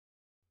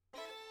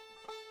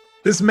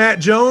This is Matt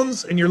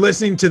Jones, and you're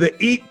listening to the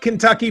Eat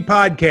Kentucky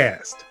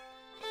podcast.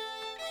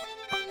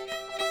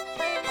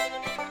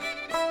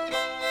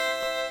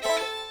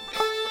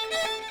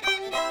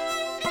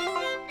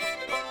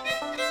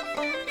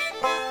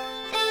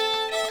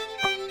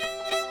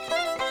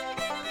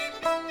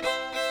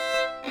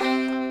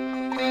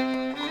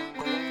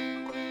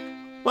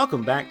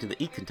 Welcome back to the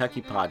Eat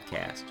Kentucky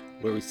podcast,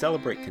 where we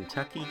celebrate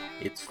Kentucky,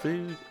 its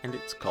food, and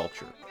its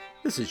culture.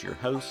 This is your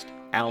host,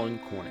 Alan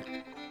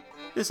Cornett.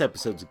 This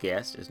episode's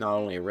guest is not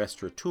only a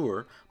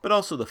restaurateur, but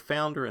also the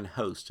founder and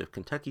host of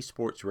Kentucky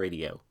Sports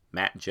Radio,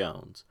 Matt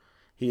Jones.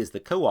 He is the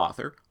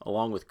co-author,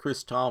 along with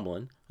Chris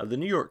Tomlin, of the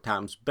New York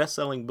Times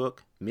bestselling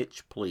book,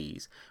 Mitch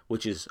Please,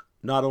 which is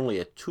not only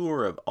a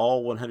tour of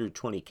all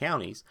 120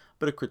 counties,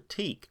 but a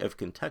critique of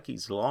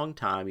Kentucky's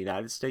longtime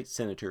United States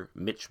Senator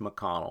Mitch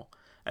McConnell,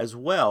 as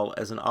well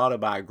as an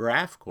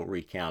autobiographical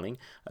recounting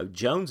of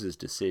Jones's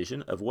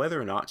decision of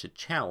whether or not to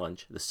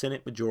challenge the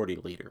Senate Majority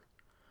Leader.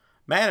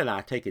 Matt and I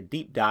take a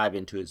deep dive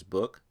into his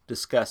book,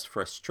 discuss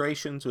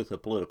frustrations with the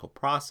political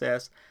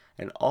process,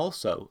 and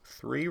also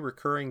three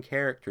recurring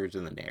characters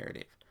in the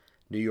narrative: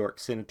 New York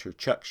Senator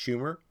Chuck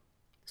Schumer,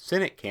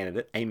 Senate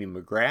candidate Amy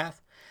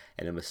McGrath,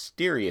 and a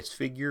mysterious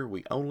figure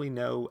we only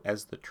know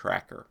as the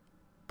Tracker.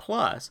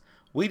 Plus,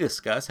 we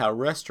discuss how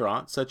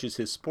restaurants such as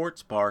his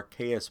sports bar,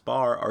 KS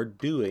Bar, are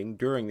doing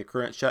during the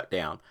current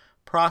shutdown,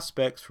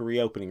 prospects for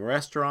reopening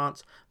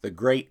restaurants, the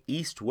great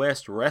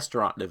East-West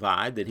restaurant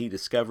divide that he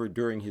discovered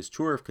during his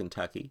tour of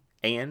Kentucky,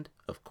 and,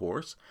 of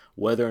course,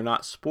 whether or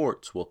not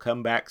sports will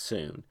come back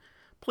soon.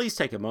 Please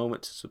take a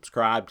moment to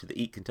subscribe to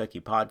the Eat Kentucky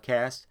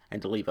podcast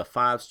and to leave a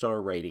 5-star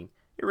rating.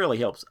 It really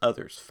helps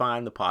others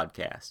find the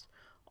podcast.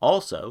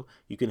 Also,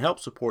 you can help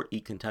support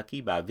Eat Kentucky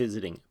by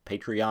visiting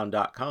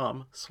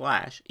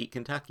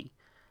patreon.com/eatkentucky.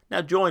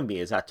 Now join me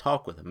as I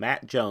talk with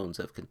Matt Jones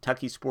of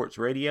Kentucky Sports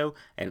Radio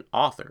and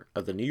author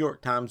of the New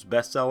York Times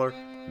bestseller,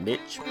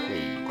 Mitch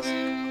Please.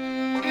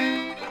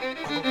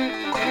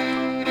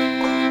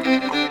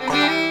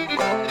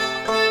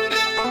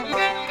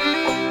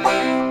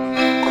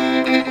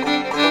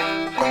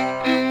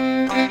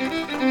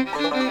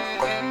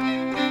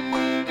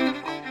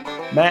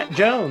 Matt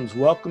Jones,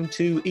 welcome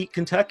to Eat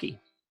Kentucky.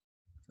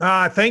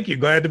 Thank you.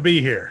 Glad to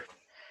be here.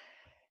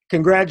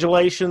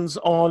 Congratulations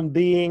on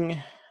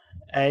being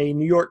a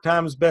New York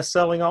Times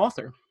best-selling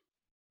author.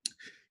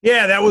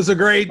 Yeah, that was a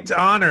great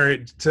honor.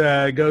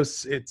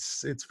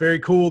 It's very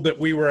cool that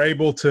we were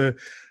able to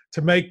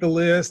make the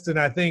list, and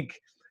I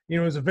think it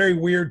was a very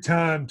weird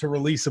time to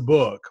release a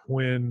book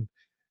when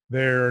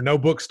there are no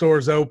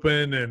bookstores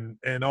open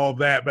and all of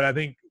that. But I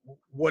think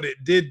what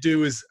it did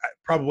do is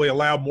probably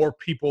allow more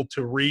people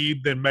to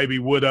read than maybe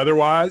would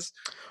otherwise,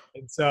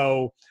 and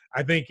so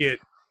I think it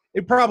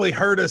probably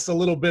hurt us a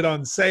little bit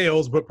on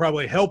sales, but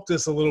probably helped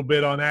us a little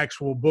bit on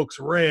actual books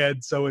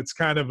read. So it's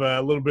kind of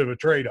a little bit of a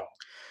trade-off.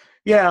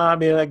 Yeah, I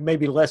mean, like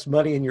maybe less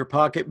money in your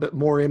pocket, but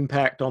more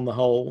impact on the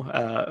whole,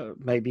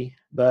 maybe.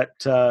 But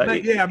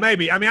yeah,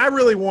 maybe. I mean, I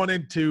really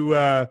wanted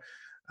to.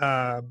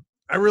 I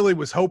really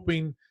was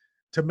hoping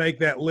to make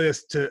that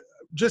list to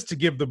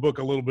give the book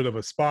a little bit of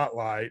a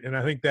spotlight, and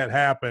I think that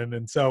happened.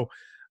 And so.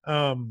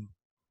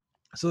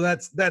 So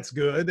that's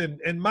good,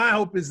 and my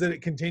hope is that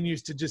it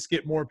continues to just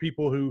get more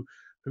people who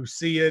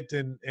see it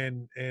and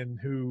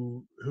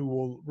who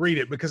will read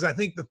it, because I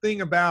think the thing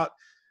about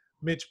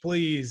Mitch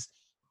Please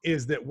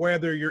is that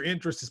whether your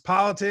interest is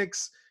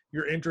politics,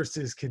 your interest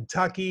is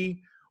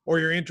Kentucky, or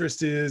your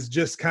interest is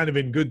just kind of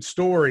in good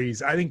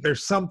stories, I think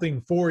there's something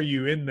for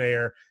you in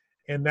there,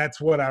 and that's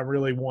what I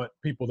really want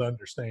people to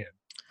understand.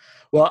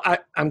 Well,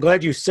 I'm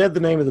glad you said the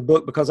name of the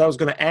book, because I was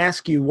going to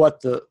ask you what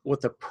the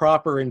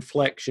proper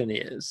inflection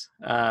is.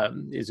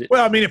 Is it?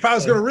 Well, I mean, if I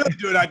was going to really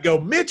do it, I'd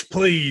go Mitch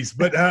Please,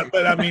 but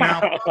I mean,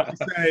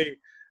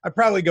 I'd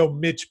probably go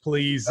Mitch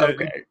Please.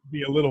 Okay.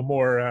 Be a little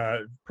more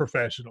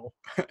professional.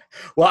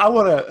 Well, I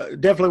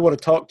definitely want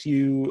to talk to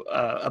you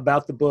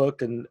about the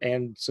book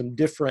and some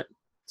different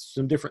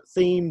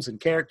themes and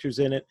characters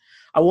in it.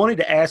 I wanted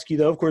to ask you,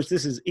 though, of course,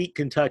 this is Eat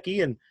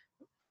Kentucky, and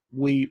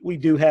we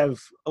do have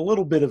a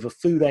little bit of a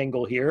food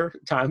angle here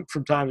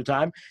from time to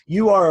time.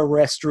 You are a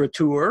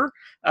restaurateur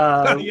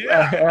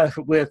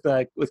with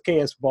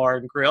KS Bar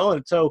and Grill,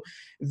 and so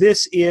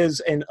this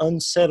is an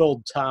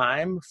unsettled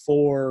time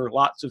for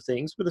lots of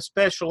things, but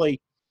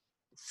especially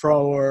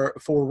for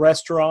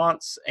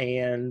restaurants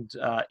and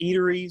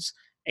eateries.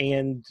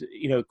 And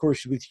of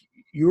course, with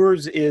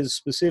yours is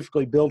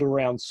specifically built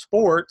around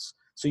sports,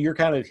 so you're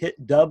kind of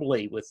hit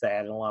doubly with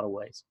that in a lot of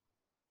ways.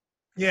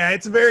 Yeah,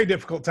 it's a very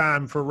difficult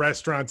time for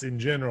restaurants in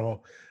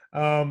general.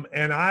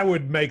 And I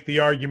would make the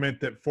argument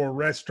that for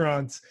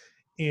restaurants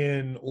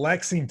in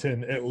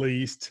Lexington, at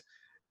least,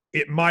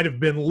 it might have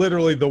been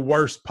literally the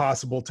worst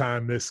possible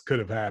time this could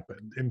have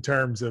happened, in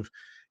terms of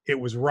it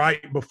was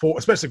right before,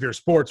 especially if you're a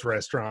sports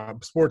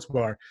restaurant, sports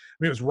bar. I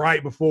mean, it was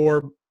right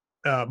before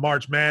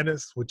March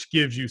Madness, which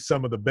gives you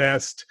some of the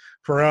best.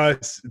 For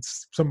us,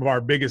 it's some of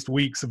our biggest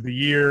weeks of the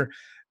year.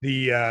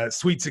 The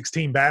Sweet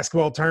 16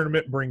 basketball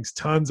tournament brings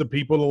tons of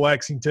people to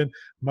Lexington,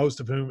 most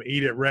of whom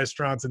eat at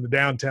restaurants in the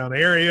downtown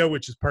area,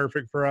 which is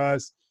perfect for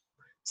us.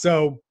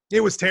 So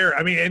it was terrible.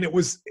 I mean, and it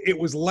was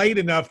late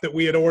enough that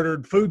we had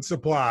ordered food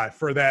supply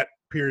for that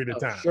period of Oh,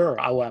 time. sure.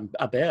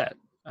 I bet.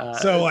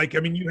 So, like, I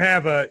mean, you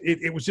have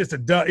it was just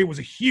it was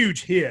a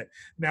huge hit.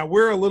 Now,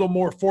 we're a little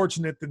more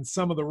fortunate than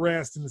some of the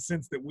rest in the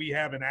sense that we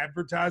have an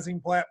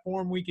advertising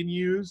platform we can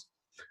use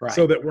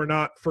so that we're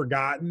not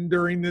forgotten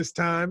during this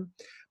time.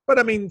 But,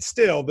 I mean,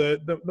 still,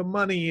 the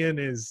money in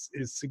is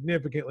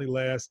significantly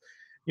less.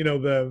 You know,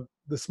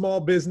 the small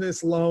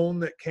business loan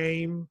that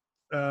came,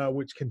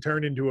 which can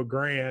turn into a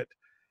grant,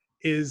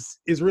 is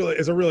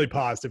a really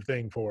positive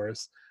thing for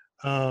us.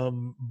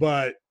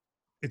 But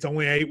it's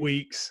only 8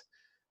 weeks.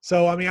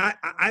 So, I mean,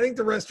 I think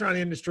the restaurant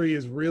industry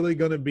is really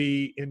going to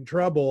be in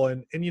trouble.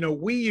 And, you know,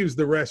 we use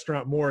the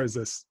restaurant more as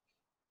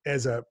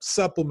a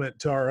supplement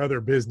to our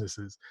other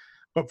businesses.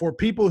 But for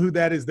people who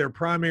that is their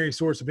primary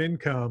source of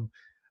income,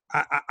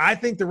 I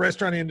think the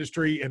restaurant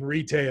industry and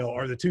retail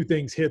are the two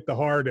things hit the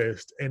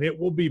hardest. And it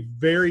will be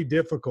very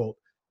difficult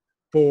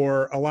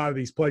for a lot of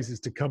these places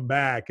to come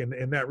back.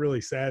 And that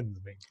really saddens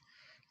me.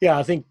 Yeah,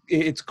 I think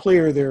it's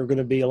clear there are going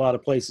to be a lot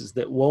of places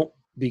that won't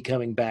be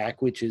coming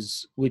back, which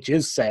is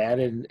sad,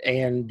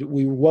 and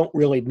we won't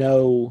really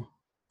know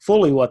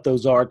fully what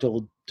those are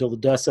till the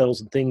dust settles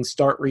and things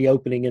start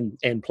reopening,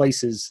 and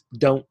places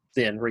don't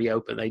then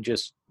reopen. They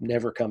just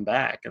never come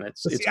back, and I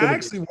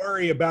actually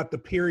worry about the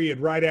period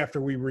right after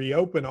we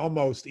reopen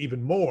almost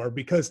even more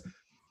because.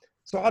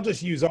 So I'll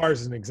just use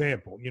ours as an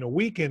example. You know,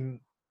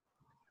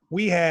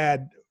 we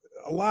had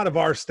a lot of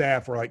our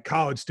staff were like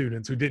college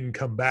students who didn't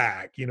come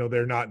back. You know,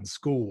 they're not in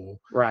school.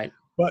 Right.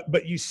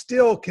 But you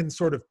still can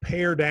sort of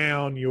pare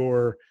down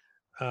your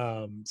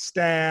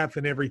staff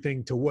and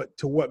everything to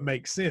what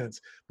makes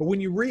sense. But when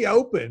you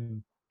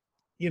reopen,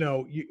 you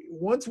know,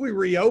 once we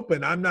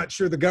reopen, I'm not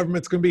sure the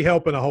government's going to be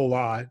helping a whole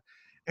lot.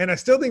 And I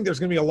still think there's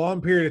going to be a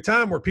long period of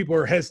time where people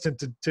are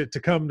hesitant to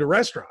come to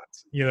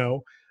restaurants, you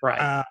know.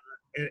 Right.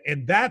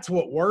 And that's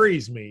what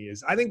worries me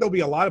is I think there'll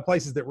be a lot of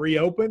places that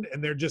reopen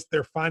and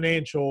their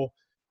financial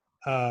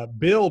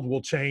build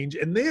will change.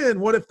 And then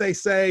what if they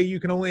say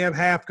you can only have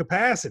half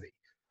capacity?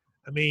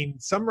 I mean,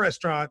 some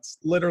restaurants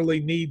literally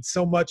need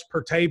so much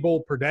per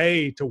table per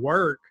day to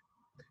work.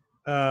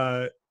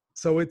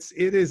 So it's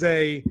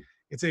a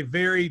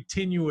very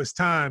tenuous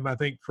time, I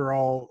think, for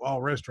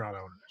all restaurant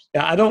owners.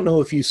 Yeah, I don't know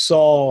if you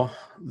saw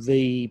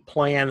the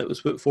plan that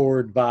was put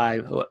forward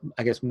by,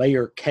 I guess,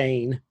 Mayor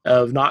Kane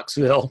of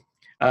Knoxville,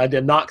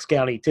 in Knox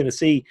County,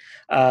 Tennessee,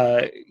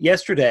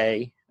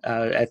 yesterday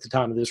at the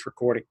time of this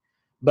recording.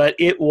 But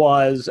it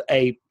was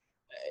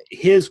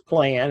his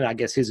plan, I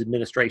guess his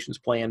administration's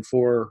plan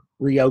for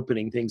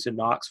reopening things in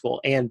Knoxville.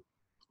 And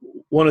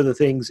one of the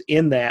things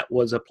in that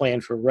was a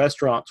plan for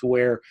restaurants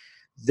where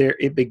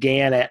it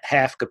began at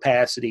half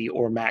capacity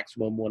or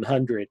maximum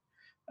 100.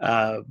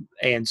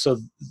 And so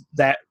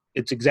that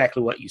it's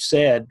exactly what you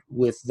said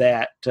with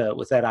that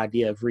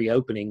idea of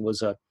reopening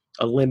was a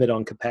limit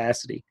on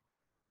capacity.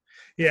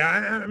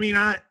 Yeah. I mean,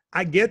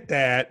 I get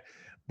that,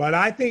 but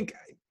I think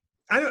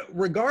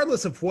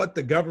regardless of what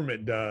the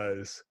government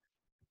does,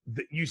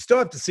 you still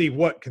have to see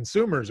what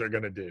consumers are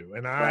going to do.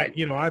 And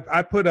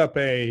I put up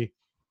a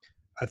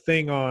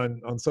thing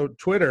on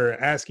Twitter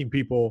asking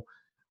people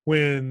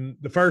when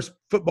the first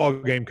football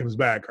game comes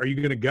back, are you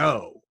going to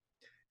go?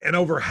 And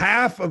over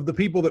half of the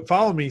people that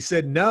follow me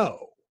said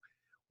no.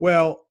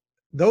 Well,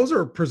 those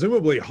are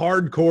presumably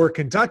hardcore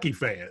Kentucky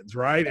fans,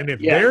 right? And if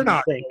they're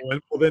not going,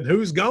 well, then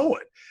who's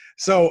going?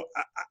 So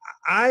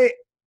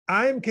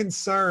I'm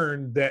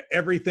concerned that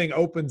everything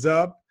opens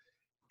up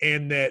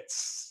and that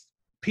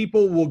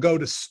people will go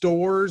to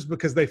stores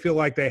because they feel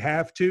like they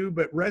have to,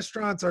 but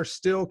restaurants are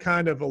still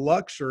kind of a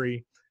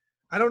luxury.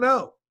 I don't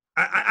know.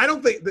 I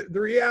don't think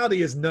the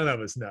reality is none of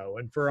us know.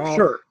 And for all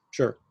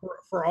sure.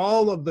 For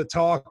all of the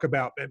talk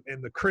about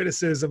and the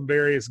criticism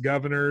various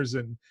governors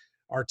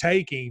are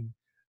taking,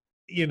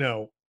 you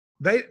know,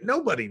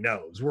 nobody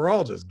knows. We're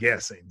all just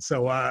guessing.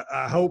 So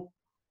I hope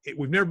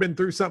we've never been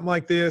through something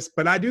like this,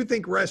 but I do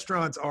think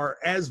restaurants are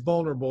as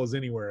vulnerable as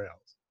anywhere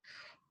else.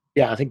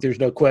 Yeah, I think there's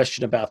no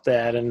question about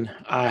that. And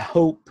I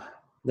hope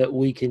that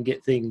we can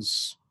get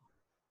things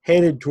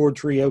headed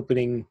towards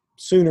reopening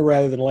sooner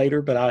rather than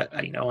later. But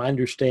I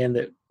understand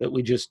that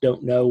we just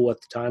don't know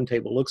what the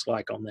timetable looks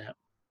like on that.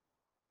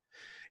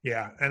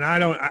 Yeah. And I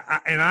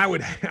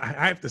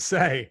have to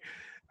say,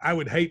 I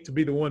would hate to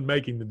be the one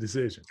making the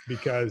decision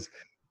because,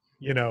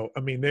 you know,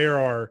 I mean, there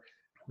are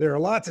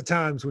lots of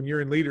times when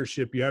you're in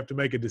leadership, you have to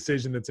make a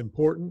decision that's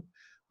important,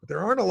 but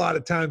there aren't a lot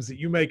of times that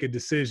you make a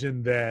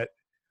decision that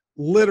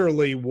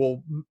literally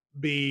will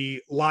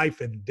be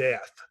life and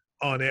death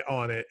on it.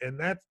 And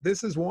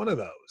this is one of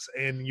those.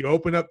 And you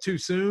open up too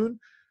soon,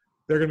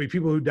 there are going to be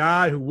people who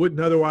die who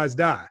wouldn't otherwise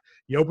die.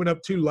 You open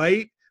up too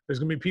late, there's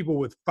going to be people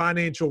with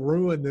financial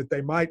ruin that they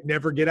might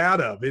never get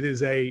out of. It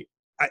is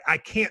I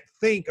can't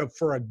think of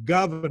for a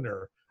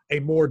governor a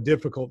more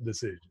difficult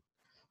decision.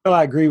 Well,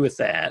 I agree with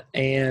that.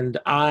 And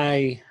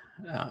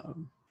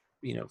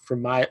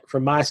from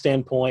my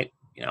standpoint,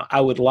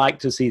 I would like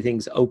to see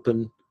things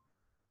open,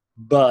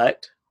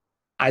 but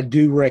I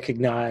do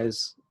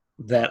recognize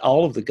that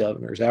all of the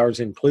governors, ours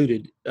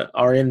included,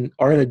 are in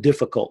a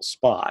difficult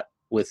spot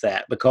with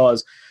that,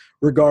 because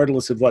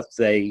regardless of what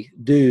they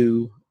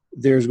do,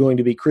 there's going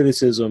to be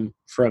criticism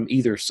from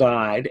either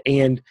side,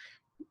 and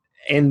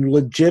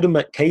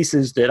legitimate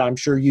cases that I'm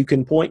sure you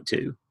can point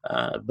to.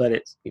 But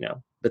it's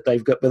but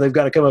they've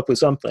got to come up with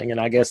something, and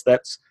I guess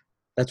that's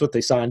what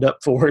they signed up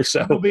for.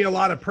 So there'll be a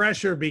lot of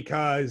pressure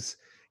because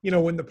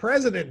when the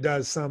president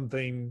does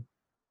something,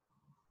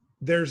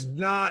 there's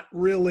not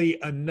really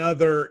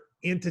another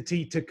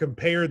entity to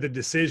compare the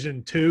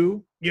decision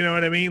to. You know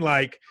what I mean?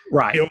 Like,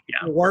 right, it'll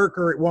work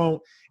or it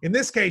won't. In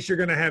this case, you're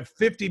going to have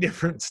 50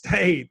 different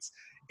states.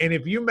 And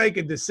if you make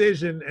a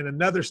decision and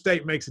another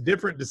state makes a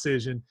different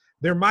decision,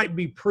 there might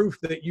be proof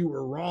that you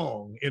were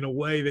wrong in a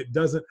way that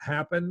doesn't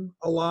happen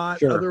a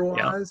lot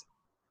otherwise.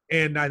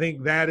 Yeah. And I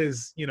think that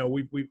is,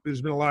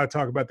 there's been a lot of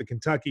talk about the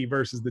Kentucky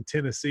versus the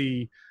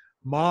Tennessee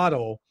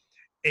model.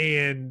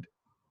 And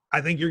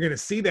I think you're going to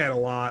see that a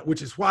lot,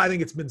 which is why I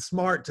think it's been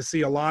smart to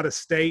see a lot of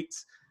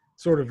states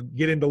sort of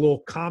get into little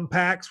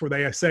compacts where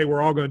they say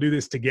we're all going to do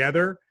this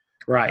together.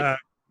 Right.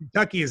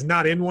 Kentucky is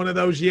not in one of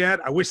those yet.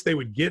 I wish they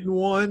would get in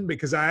one,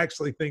 because I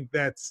actually think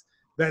that's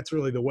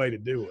really the way to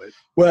do it.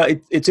 Well,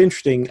 it's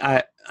interesting.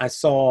 I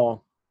saw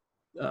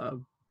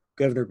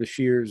Governor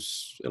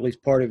Beshear's, at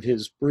least part of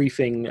his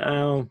briefing,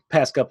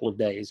 past couple of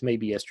days,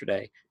 maybe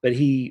yesterday. But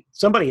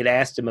somebody had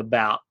asked him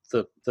about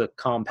the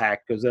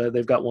compact, because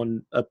they've got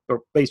one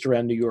based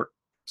around New York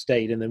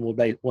State, and then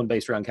one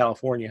based around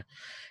California.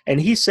 And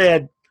he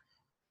said,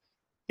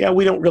 "Yeah,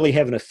 we don't really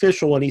have an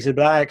official one." He said,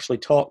 "But I actually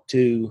talked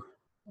to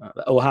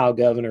the Ohio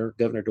governor,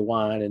 Governor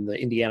DeWine, and the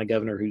Indiana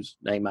governor, whose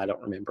name I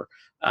don't remember."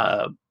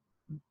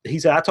 He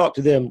said, "I talk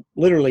to them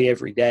literally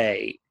every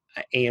day,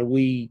 and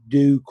we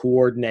do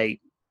coordinate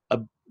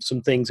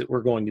some things that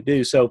we're going to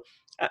do." So,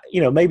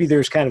 maybe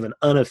there's kind of an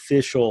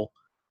unofficial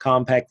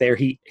compact there.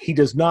 He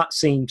does not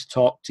seem to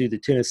talk to the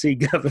Tennessee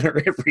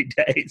governor every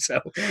day. So,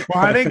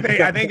 well, I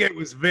think it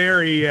was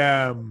very.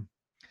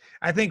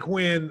 I think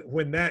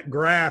when that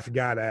graph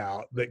got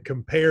out that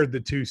compared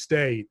the two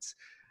states,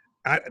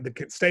 the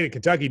state of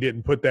Kentucky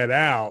didn't put that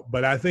out,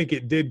 but I think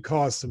it did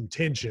cause some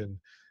tension,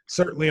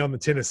 certainly on the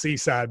Tennessee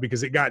side,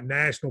 because it got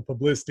national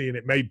publicity and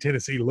it made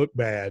Tennessee look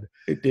bad.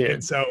 It did.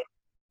 And so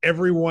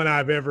everyone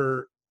I've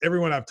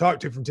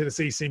talked to from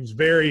Tennessee seems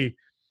very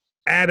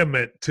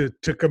adamant to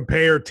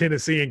compare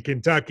Tennessee and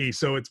Kentucky.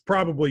 So it's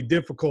probably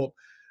difficult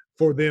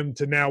for them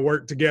to now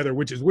work together,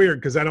 which is weird,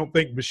 because I don't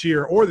think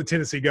Beshear or the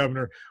Tennessee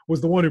governor was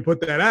the one who put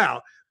that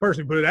out. The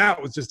person who put it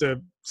out was just a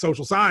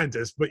social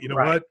scientist, but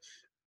what?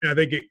 I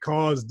think it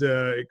caused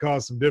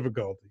some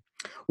difficulty.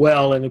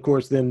 Well, and of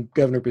course, then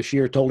Governor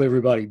Beshear told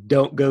everybody,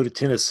 "Don't go to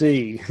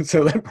Tennessee."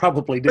 So that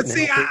probably didn't. But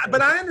see,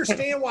 I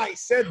understand why he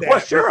said that. Well,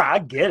 sure, I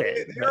get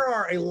it. There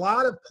are a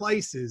lot of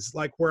places,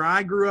 like where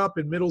I grew up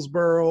in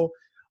Middlesboro,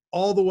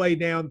 all the way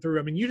down through.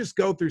 I mean, you just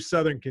go through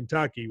southern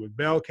Kentucky with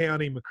Bell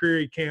County,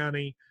 McCreary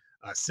County,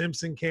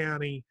 Simpson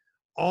County,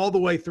 all the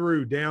way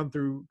through down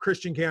through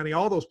Christian County,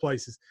 all those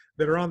places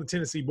that are on the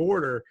Tennessee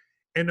border.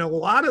 And a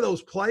lot of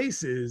those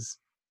places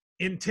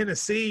in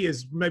Tennessee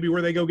is maybe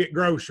where they go get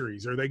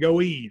groceries or they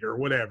go eat or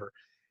whatever.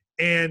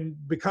 And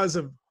because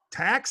of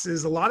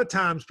taxes, a lot of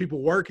times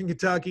people work in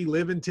Kentucky,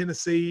 live in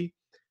Tennessee.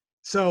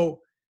 So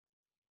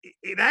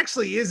it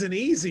actually isn't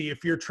easy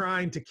if you're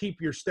trying to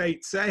keep your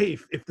state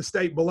safe if the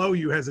state below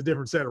you has a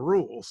different set of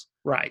rules.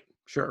 Right.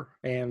 Sure.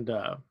 And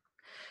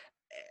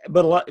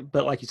but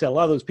like you said, a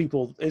lot of those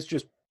people, it's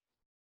just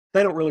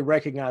they don't really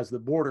recognize the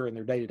border in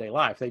their day-to-day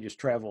life. They just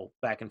travel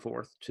back and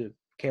forth to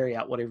carry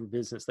out whatever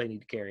business they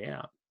need to carry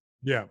out.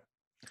 Yeah.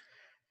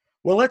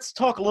 Well, let's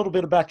talk a little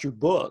bit about your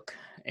book.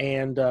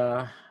 And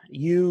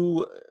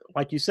you,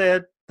 like you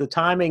said, the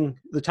timing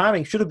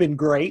should have been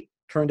great.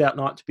 Turned out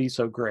not to be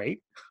so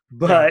great.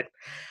 But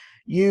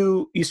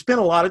you spent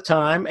a lot of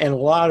time and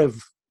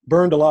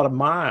burned a lot of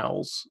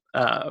miles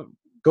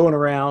going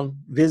around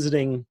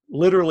visiting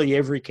literally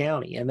every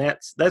county. And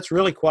that's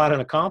really quite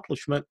an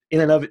accomplishment in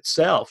and of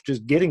itself,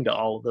 just getting to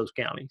all of those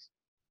counties.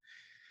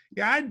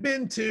 Yeah, I'd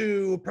been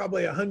to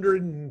probably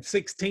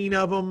 116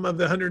 of them of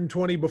the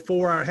 120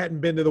 before. I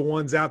hadn't been to the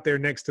ones out there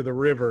next to the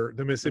river,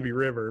 the Mississippi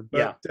River.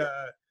 But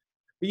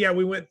yeah,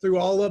 we went through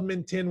all of them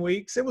in 10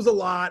 weeks. It was a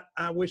lot.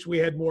 I wish we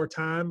had more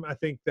time. I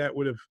think that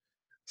would have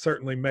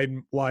certainly made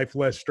life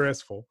less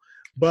stressful.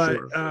 But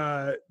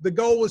sure. The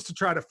goal was to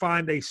try to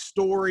find a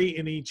story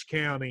in each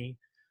county.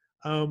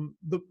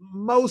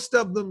 Most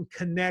of them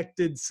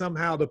connected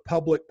somehow to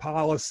public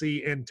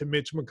policy and to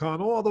Mitch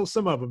McConnell, although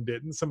some of them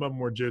didn't. Some of them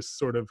were just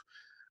sort of,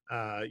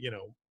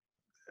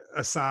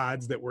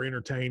 asides that were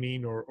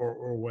entertaining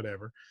or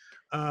whatever.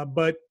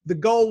 But the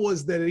goal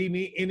was that in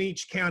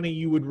each county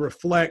you would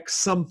reflect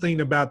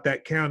something about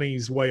that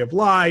county's way of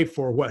life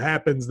or what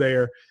happens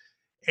there.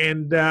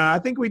 And I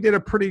think we did a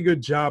pretty good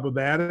job of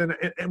that.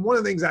 And one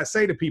of the things I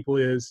say to people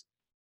is,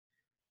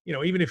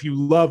 even if you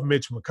love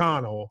Mitch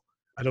McConnell,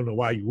 I don't know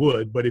why you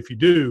would, but if you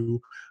do,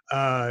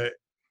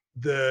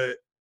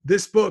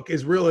 this book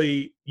is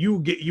really,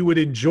 you would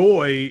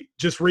enjoy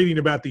just reading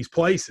about these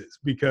places,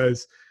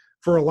 because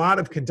for a lot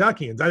of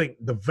Kentuckians, I think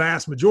the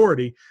vast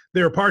majority,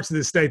 there are parts of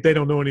this state they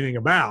don't know anything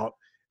about,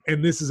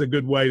 and this is a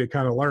good way to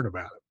kind of learn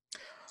about it.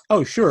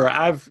 Oh, sure.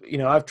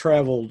 I've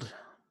traveled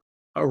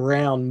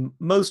around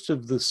most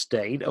of the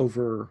state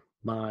over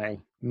my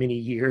many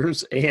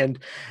years, and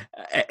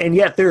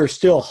yet there are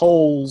still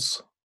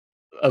holes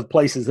of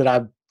places that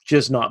I've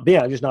just not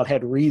been. I've just not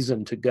had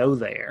reason to go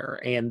there,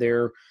 and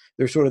they're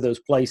sort of those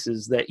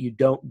places that you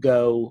don't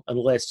go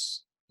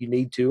unless you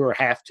need to or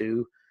have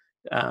to,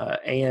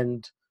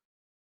 and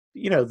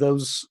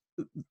those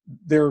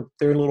they're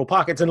in little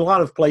pockets. And a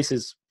lot of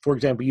places, for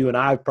example, you and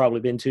I have probably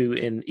been to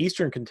in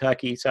eastern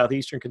Kentucky,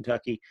 southeastern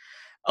Kentucky,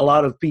 a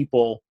lot of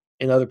people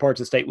in other parts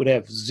of the state would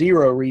have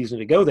zero reason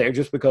to go there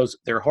just because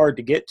they're hard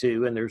to get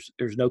to and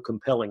there's no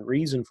compelling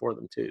reason for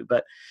them to.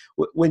 But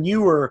when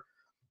you were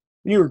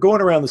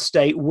going around the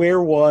state,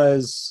 where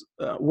was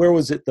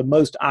it the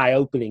most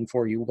eye-opening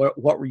for you?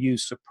 What were you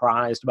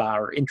surprised by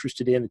or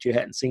interested in that you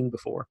hadn't seen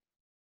before?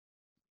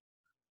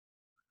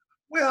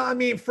 Well, I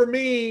mean, for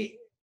me,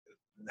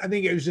 I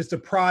think it was just a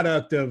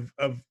product of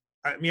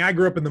I mean, I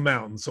grew up in the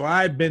mountains, so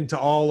I had been to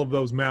all of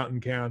those mountain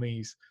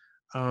counties.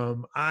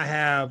 I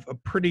have a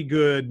pretty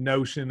good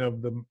notion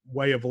of the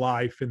way of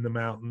life in the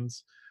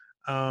mountains.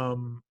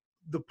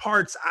 The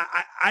parts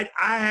I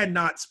had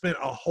not spent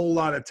a whole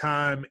lot of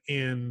time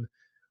in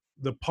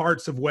the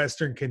parts of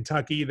Western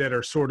Kentucky that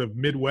are sort of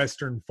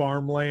Midwestern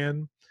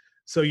farmland.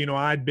 So,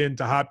 I'd been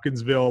to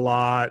Hopkinsville a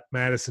lot,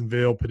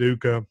 Madisonville,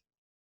 Paducah,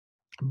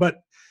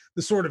 but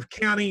the sort of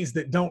counties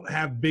that don't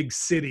have big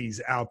cities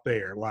out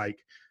there, like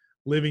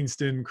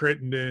Livingston,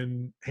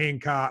 Crittenden,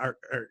 Hancock,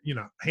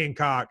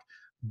 Hancock,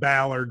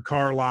 Ballard,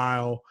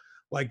 Carlisle,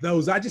 like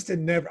those. I just had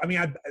never, I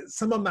mean,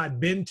 some of them I'd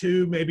been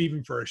to, maybe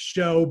even for a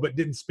show, but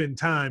didn't spend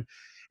time.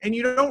 And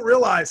you don't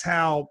realize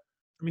how,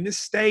 I mean, this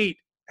state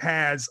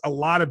has a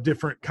lot of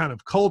different kind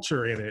of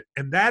culture in it.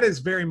 And that is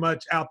very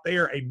much out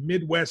there a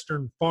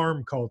Midwestern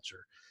farm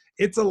culture.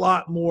 It's a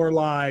lot more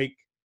like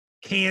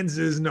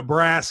Kansas,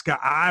 Nebraska,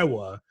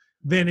 Iowa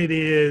than it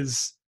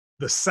is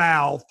the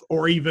South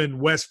or even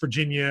West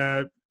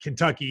Virginia,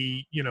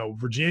 Kentucky,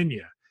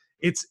 Virginia.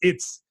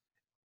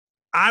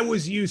 I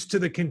was used to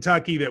the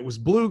Kentucky that was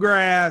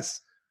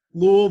bluegrass,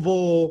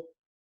 Louisville,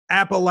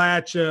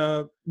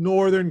 Appalachia,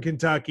 Northern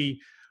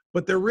Kentucky,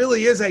 but there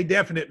really is a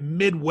definite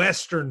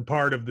Midwestern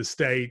part of the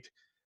state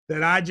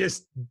that I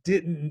just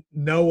didn't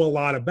know a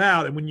lot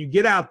about. And when you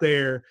get out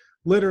there,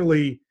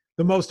 literally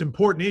the most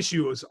important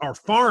issues are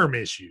farm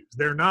issues.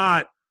 They're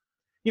not,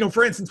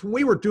 for instance, when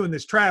we were doing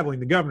this traveling,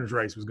 the governor's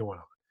race was going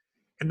on.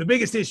 And the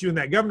biggest issue in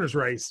that governor's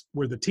race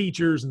were the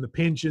teachers and the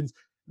pensions.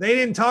 They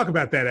didn't talk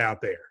about that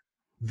out there.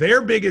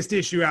 Their biggest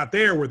issue out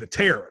there were the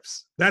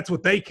tariffs. That's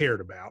what they cared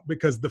about,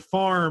 because the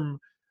farm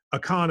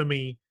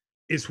economy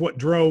is what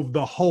drove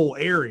the whole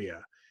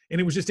area.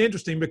 And it was just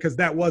interesting because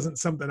that wasn't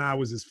something I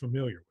was as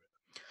familiar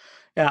with.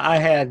 Yeah, I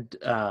had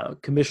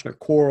Commissioner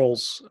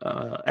Quarles,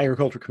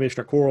 Agriculture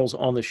Commissioner Quarles,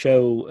 on the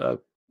show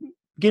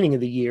beginning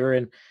of the year,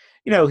 and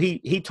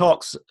he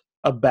talks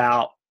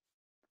about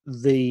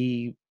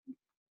the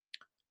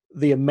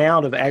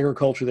amount of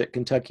agriculture that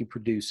Kentucky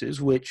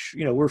produces, which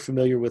we're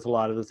familiar with a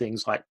lot of the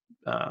things like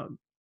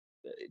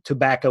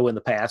tobacco in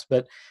the past,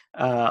 but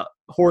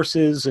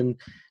horses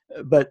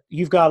but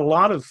you've got a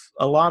lot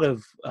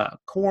of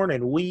corn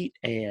and wheat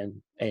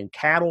and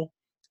cattle,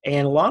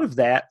 and a lot of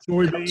that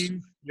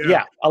soybeans.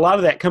 A lot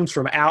of that comes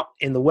from out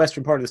in the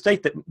western part of the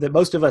state that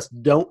most of us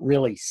don't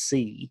really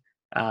see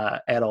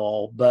at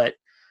all, but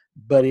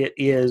it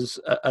is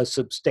a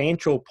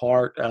substantial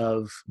part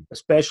of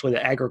especially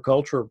the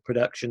agricultural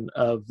production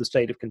of the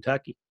state of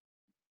Kentucky.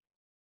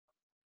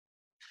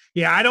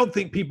 Yeah, I don't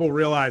think people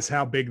realize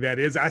how big that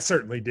is. I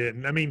certainly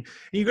didn't. I mean,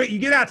 you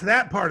get out to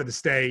that part of the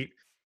state,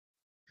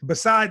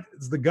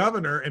 besides the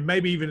governor and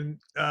maybe even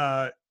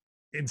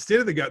instead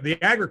of the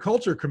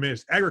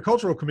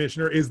agricultural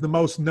commissioner is the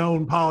most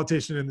known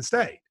politician in the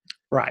state.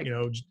 Right.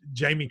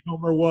 Jamie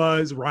Comer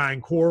was,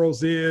 Ryan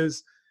Quarles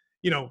is,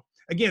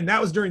 again, that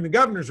was during the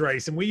governor's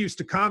race. And we used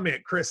to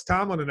comment, Chris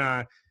Tomlin and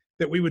I,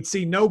 that we would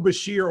see no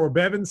Beshear or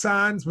Bevin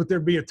signs, but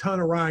there'd be a ton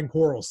of Ryan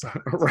Quarles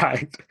signs.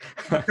 Right.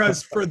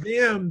 Because for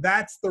them,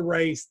 that's the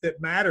race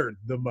that mattered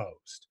the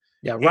most.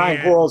 Yeah,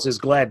 Ryan Quarles is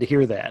glad to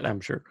hear that, I'm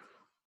sure.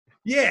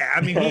 Yeah, I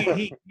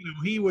mean,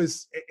 he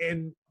was,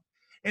 and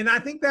I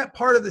think that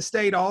part of the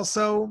state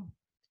also,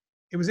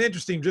 it was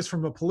interesting just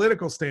from a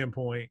political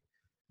standpoint,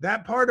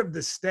 that part of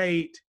the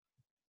state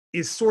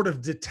is sort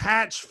of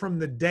detached from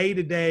the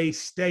day-to-day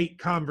state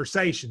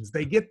conversations.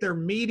 They get their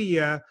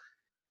media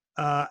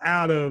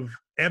out of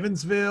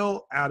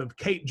Evansville, out of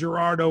Cape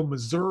Girardeau,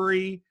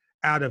 Missouri,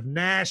 out of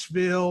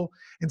Nashville.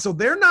 And so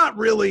they're not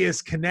really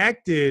as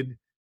connected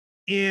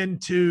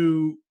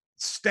into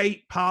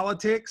state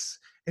politics.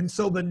 And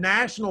so the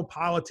national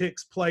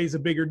politics plays a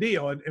bigger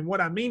deal. And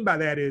what I mean by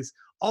that is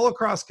all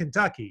across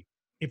Kentucky,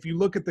 if you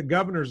look at the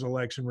governor's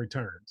election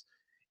returns,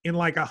 in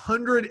like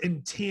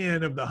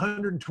 110 of the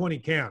 120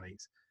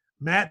 counties,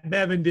 Matt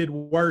Bevin did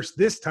worse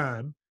this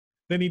time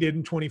than he did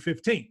in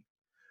 2015.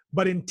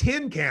 But in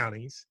 10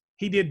 counties,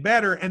 he did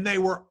better, and they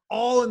were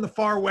all in the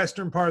far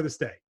western part of the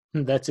state.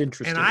 That's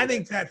interesting. And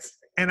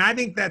I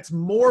think that's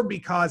more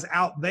because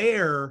out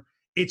there,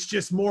 it's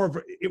just more of,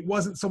 it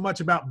wasn't so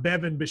much about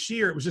Bevin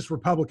Beshear. It was just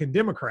Republican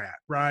Democrat,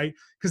 right?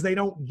 Because they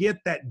don't get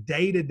that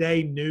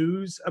day-to-day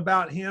news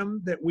about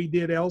him that we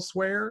did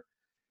elsewhere.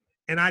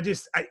 And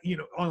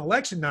on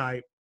election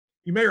night,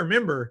 you may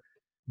remember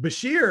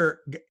Beshear,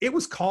 it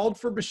was called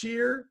for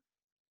Beshear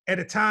at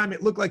a time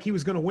it looked like he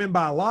was going to win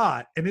by a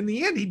lot. And in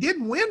the end, he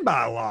didn't win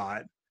by a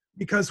lot,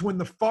 because when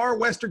the far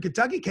western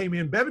Kentucky came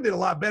in, Bevin did a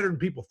lot better than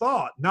people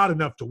thought. Not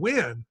enough to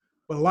win,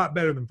 but a lot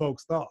better than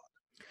folks thought.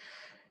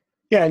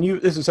 Yeah,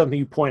 and this is something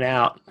you point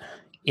out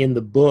in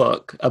the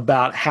book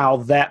about how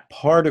that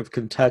part of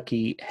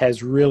Kentucky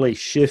has really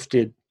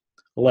shifted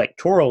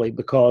electorally,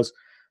 because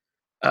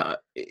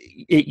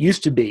it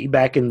used to be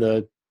back in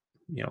the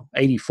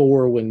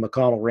 84 when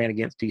McConnell ran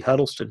against D.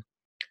 Huddleston,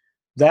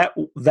 that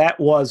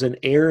was an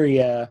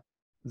area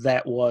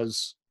that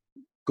was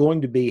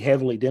going to be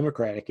heavily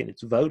Democratic in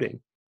its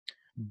voting.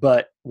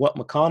 But what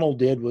McConnell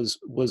did was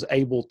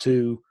able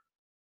to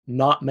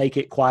not make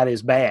it quite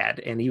as bad,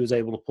 and he was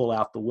able to pull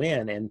out the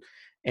win.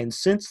 And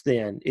since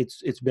then,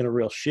 it's been a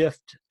real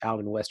shift out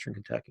in Western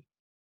Kentucky.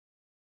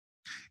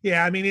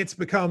 Yeah, I mean, it's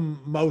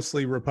become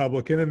mostly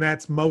Republican, and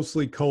that's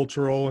mostly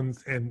cultural. And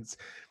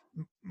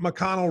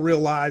McConnell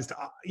realized,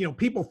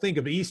 people think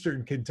of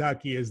Eastern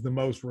Kentucky as the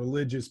most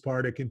religious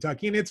part of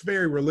Kentucky, and it's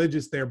very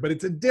religious there, but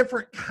it's a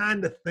different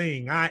kind of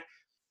thing.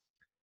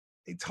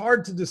 It's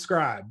hard to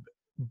describe,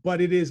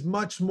 but it is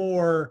much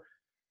more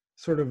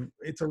sort of,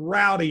 it's a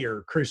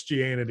rowdier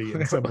Christianity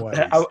in some ways.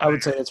 I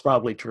would say that's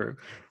probably true.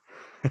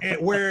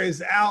 And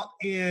whereas out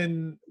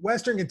in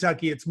Western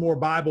Kentucky, it's more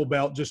Bible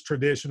Belt, just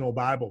traditional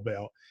Bible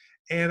Belt.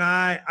 And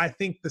I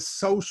think the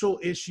social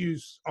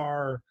issues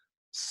are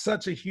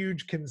such a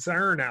huge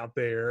concern out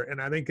there, and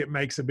I think it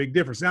makes a big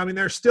difference. Now, I mean,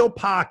 there's still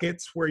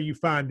pockets where you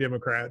find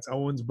Democrats.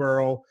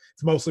 Owensboro,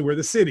 it's mostly where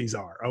the cities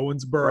are.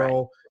 Owensboro,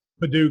 right.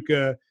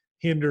 Paducah,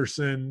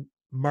 Henderson,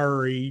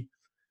 Murray.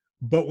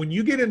 But when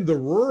you get into the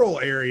rural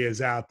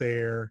areas out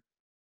there,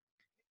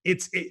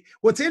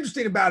 what's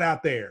interesting about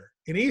out there,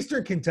 in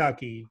Eastern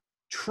Kentucky,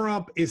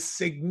 Trump is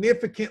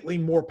significantly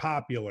more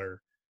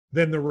popular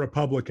than the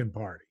Republican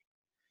Party.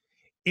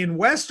 In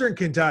Western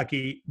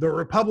Kentucky, the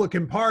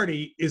Republican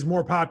Party is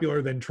more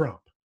popular than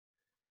Trump.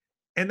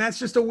 And that's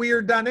just a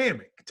weird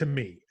dynamic to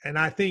me. And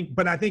I think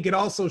it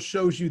also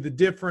shows you the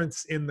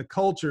difference in the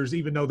cultures,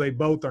 even though they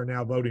both are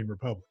now voting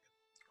Republican.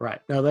 Right.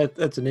 Now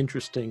that's an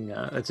interesting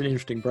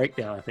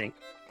breakdown, I think.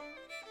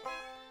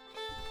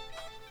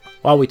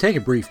 While we take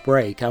a brief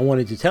break, I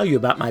wanted to tell you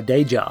about my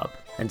day job,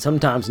 and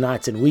sometimes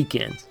nights and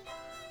weekends.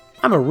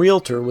 I'm a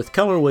realtor with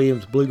Keller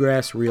Williams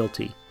Bluegrass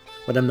Realty.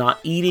 When I'm not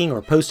eating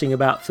or posting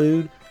about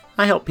food,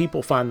 I help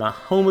people find the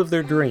home of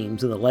their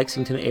dreams in the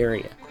Lexington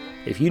area.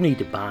 If you need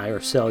to buy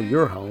or sell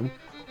your home,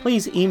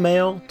 please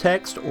email,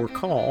 text, or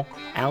call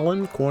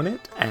Alan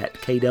Cornett at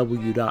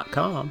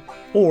kw.com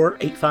or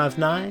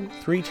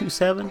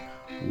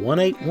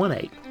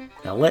 859-327-1818.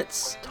 Now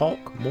let's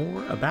talk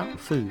more about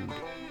food.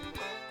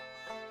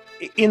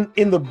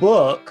 In the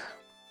book,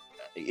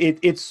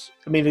 it's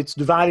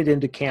divided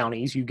into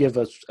counties. You give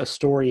us a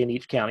story in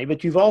each county,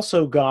 but you've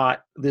also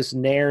got this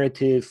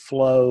narrative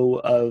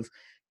flow of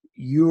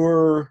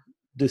your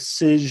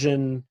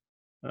decision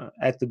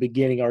at the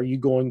beginning. Are you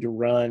going to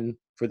run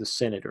for the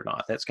Senate or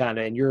not? That's kind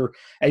of, and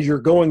as you're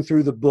going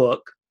through the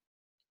book,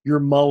 you're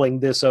mulling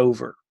this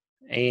over.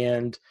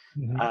 And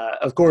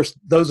of course,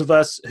 those of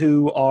us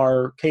who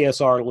are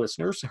KSR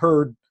listeners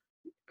heard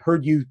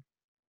you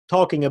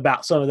talking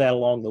about some of that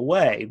along the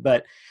way,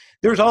 but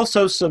there's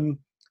also some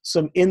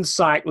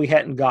insight we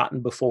hadn't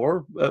gotten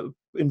before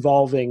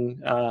involving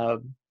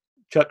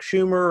Chuck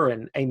Schumer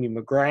and Amy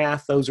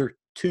McGrath. Those are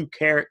two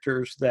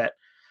characters that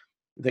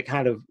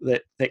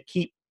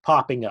keep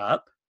popping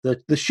up. The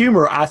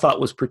Schumer I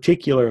thought was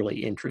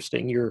particularly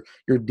interesting. Your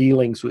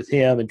dealings with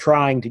him and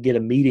trying to get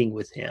a meeting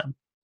with him.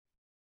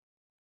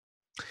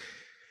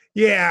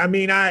 Yeah, I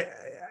mean,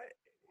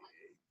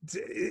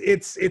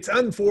 it's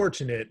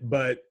unfortunate,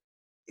 but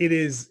it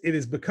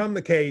has become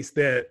the case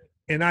that,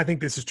 and I think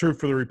this is true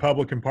for the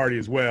Republican Party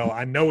as well.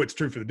 I know it's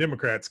true for the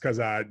Democrats because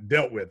I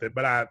dealt with it,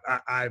 but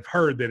I've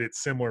heard that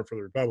it's similar for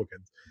the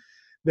Republicans.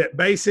 That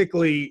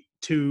basically,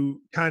 to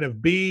kind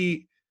of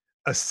be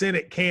a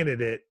Senate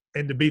candidate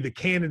and to be the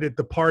candidate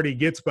the party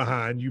gets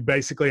behind, you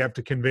basically have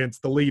to convince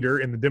the leader.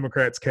 In the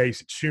Democrats'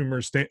 case, it's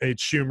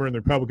Schumer, and the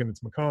Republican,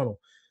 it's McConnell,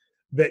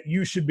 that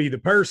you should be the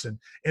person.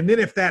 And then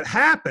if that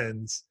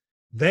happens,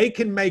 they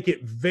can make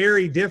it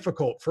very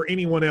difficult for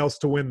anyone else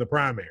to win the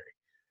primary.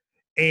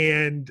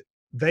 And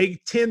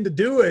they tend to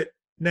do it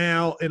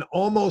now in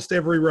almost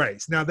every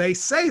race. Now, they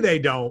say they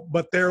don't,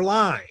 but they're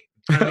lying.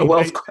 I mean,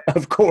 well,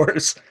 of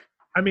course.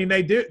 I mean,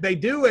 they do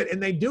it,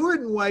 and they do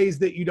it in ways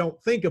that you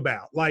don't think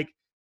about. Like,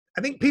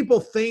 I think people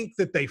think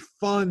that they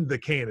fund the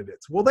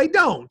candidates. Well, they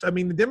don't. I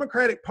mean, the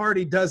Democratic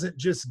Party doesn't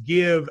just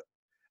give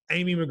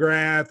Amy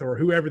McGrath or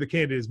whoever the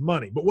candidate is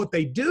money. But what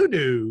they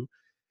do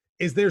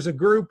is there's a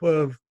group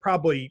of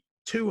probably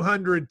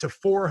 200 to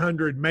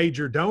 400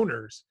 major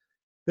donors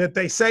that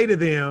they say to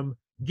them,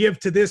 give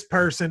to this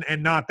person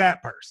and not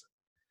that person.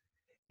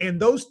 And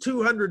those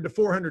 200 to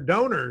 400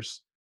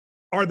 donors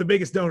are the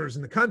biggest donors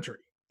in the country.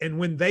 And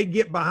when they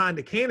get behind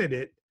a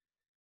candidate,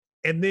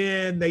 and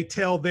then they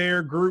tell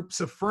their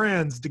groups of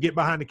friends to get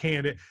behind a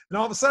candidate, and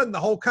all of a sudden the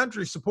whole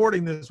country's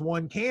supporting this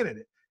one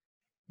candidate.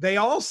 They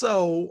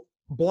also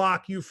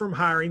block you from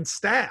hiring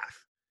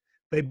staff.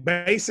 They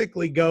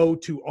basically go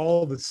to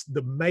all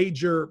the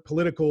major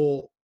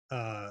political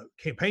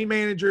campaign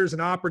managers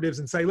and operatives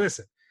and say,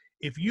 listen,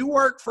 if you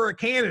work for a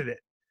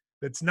candidate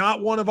that's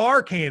not one of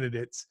our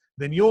candidates,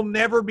 then you'll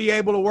never be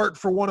able to work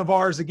for one of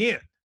ours again.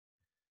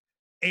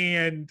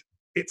 And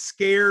it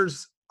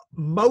scares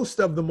most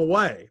of them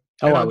away.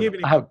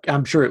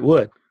 I'm sure it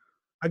would.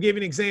 I'll give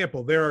you an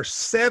example. There are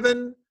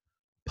 7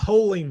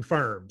 polling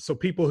firms, so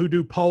people who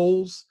do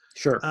polls,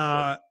 sure,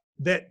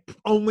 that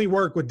only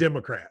work with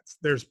Democrats.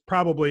 There's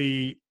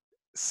probably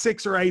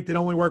 6 or 8 that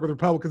only work with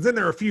Republicans. Then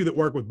there are a few that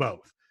work with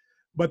both.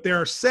 But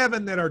there are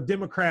 7 that are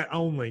Democrat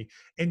only.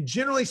 And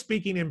generally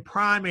speaking, in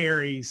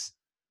primaries,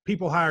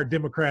 people hire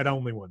Democrat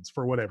only ones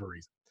for whatever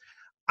reason.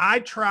 I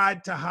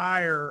tried to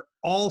hire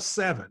all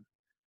 7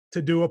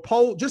 to do a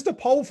poll, just a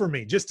poll for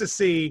me, just to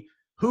see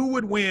who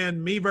would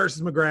win, me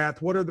versus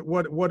McGrath. What are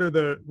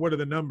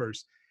the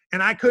numbers?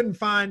 And I couldn't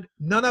find,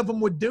 none of them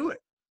would do it.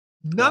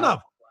 None of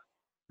them.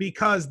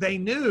 Because they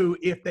knew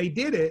if they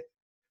did it,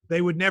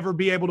 they would never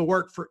be able to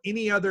work for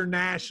any other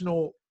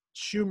national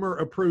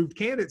Schumer-approved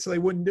candidate, so they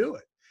wouldn't do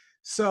it.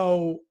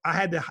 So I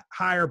had to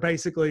hire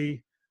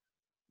basically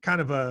kind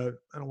of a,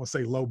 I don't want to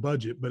say low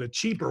budget, but a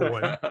cheaper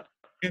one.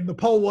 And the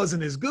poll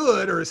wasn't as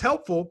good or as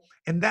helpful.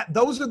 And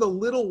those are the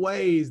little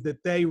ways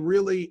that they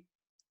really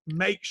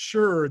make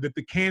sure that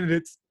the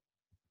candidates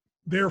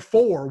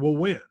therefore will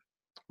win.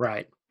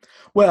 Right.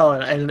 Well,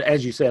 and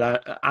as you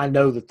said, I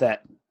know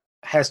that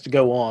has to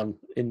go on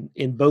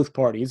in both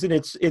parties, and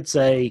it's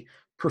a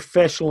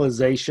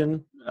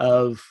professionalization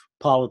of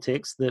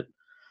politics that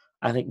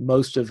I think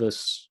most of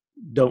us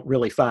don't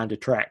really find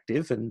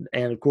attractive, and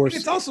of course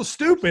it's also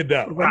stupid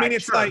though. Right, I mean,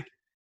 it's sure. like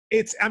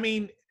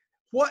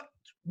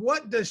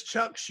what does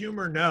Chuck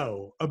Schumer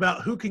know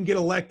about who can get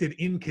elected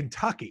in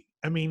Kentucky?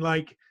 I mean,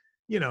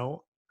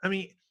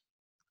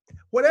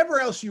 whatever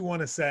else you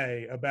want to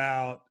say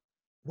about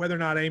whether or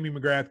not Amy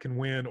McGrath can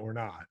win or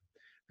not,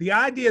 the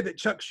idea that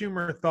Chuck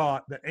Schumer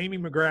thought that Amy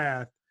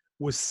McGrath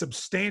was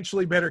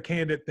substantially better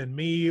candidate than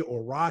me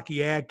or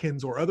Rocky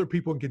Adkins or other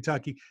people in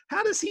Kentucky,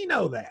 how does he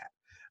know that?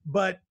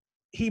 But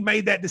he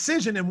made that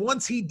decision, and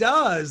once he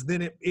does,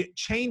 then it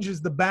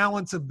changes the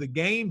balance of the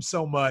game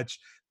so much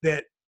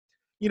that,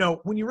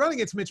 when you run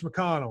against Mitch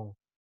McConnell,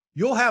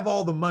 you'll have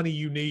all the money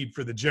you need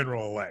for the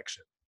general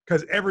election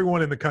because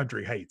everyone in the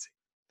country hates him.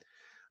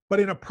 But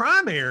in a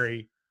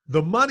primary,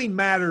 the money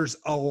matters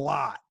a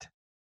lot.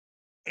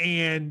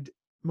 And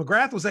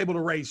McGrath was able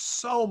to raise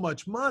so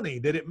much money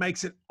that it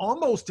makes it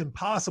almost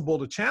impossible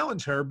to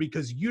challenge her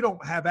because you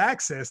don't have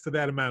access to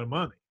that amount of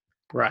money.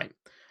 Right.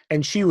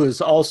 And she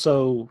was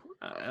also,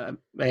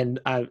 and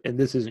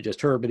this isn't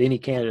just her, but any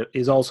candidate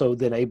is also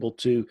then able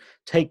to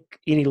take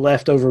any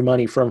leftover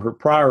money from her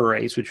prior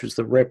race, which was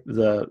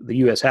the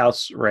U.S.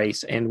 House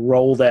race, and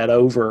roll that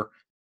over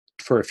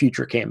for a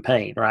future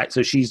campaign, right?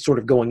 So she's sort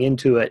of going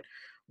into it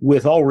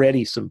with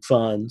already some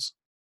funds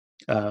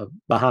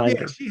behind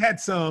her. She had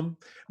some,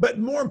 but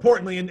more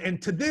importantly,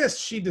 and to this,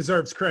 she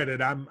deserves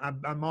credit. I'm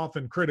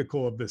often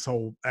critical of this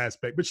whole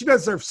aspect, but she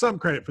does deserve some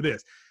credit for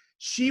this.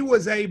 She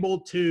was able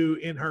to,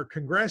 in her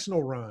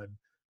congressional run,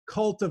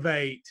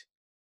 cultivate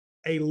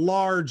a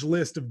large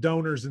list of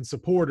donors and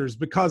supporters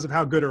because of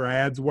how good her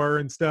ads were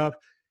and stuff.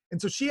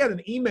 And so she had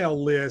an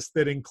email list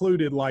that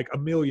included like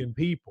 1 million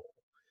people.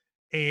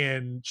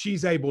 And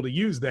she's able to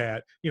use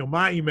that.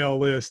 My email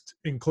list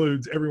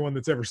includes everyone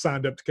that's ever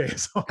signed up to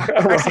KSR.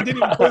 I actually didn't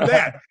even include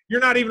that.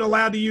 You're not even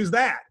allowed to use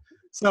that.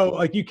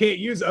 So you can't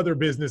use other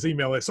business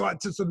email lists. So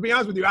to be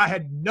honest with you, I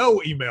had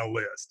no email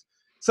list.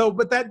 So,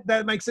 but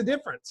that makes a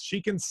difference. She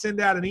can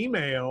send out an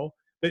email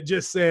that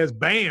just says,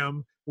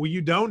 bam, will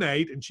you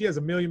donate? And she has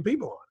 1 million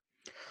people on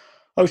it.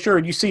 Oh, sure.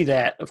 And you see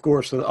that, of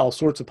course, with all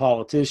sorts of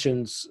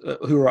politicians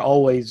who are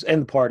always,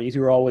 and parties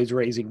who are always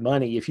raising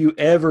money. If you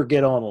ever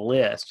get on a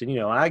list, and,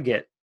 I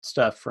get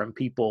stuff from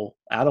people,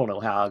 I don't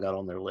know how I got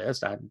on their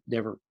list. I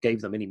never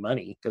gave them any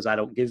money because I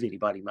don't give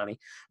anybody money.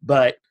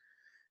 But,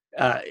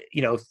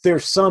 if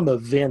there's some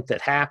event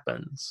that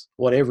happens,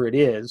 whatever it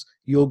is,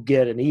 you'll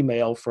get an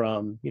email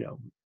from,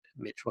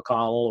 Mitch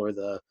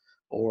McConnell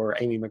or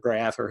Amy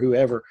McGrath or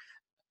whoever.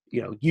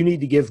 You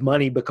need to give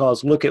money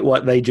because look at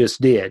what they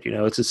just did.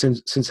 It's a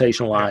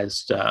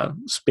sensationalized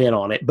spin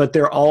on it, but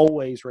they're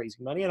always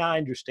raising money. And I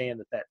understand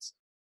that's,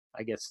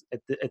 I guess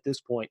at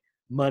this point,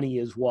 money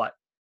is what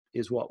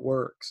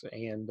works.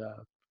 And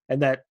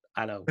that,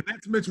 I know. And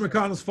that's Mitch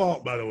McConnell's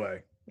fault, by the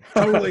way.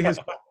 Totally his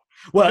fault.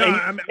 Well,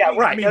 No, yeah,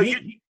 right. I mean, No,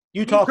 he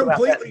you he talk about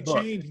that in completely the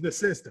book. changed the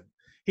system.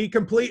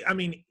 I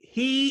mean,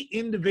 he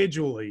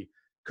individually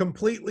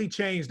completely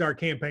changed our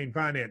campaign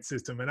finance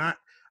system. And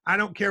I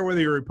don't care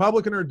whether you're a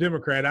Republican or a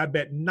Democrat. I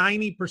bet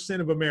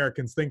 90% of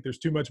Americans think there's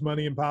too much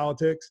money in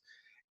politics,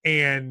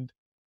 and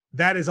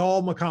that is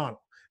all McConnell.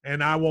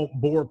 And I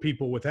won't bore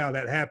people with how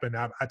that happened.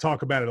 I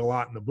talk about it a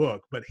lot in the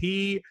book, but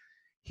he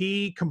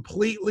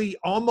completely,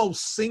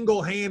 almost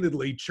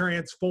single-handedly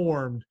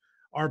transformed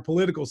our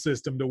political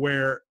system to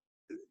where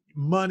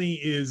money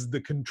is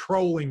the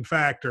controlling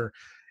factor,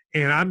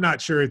 and I'm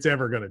not sure it's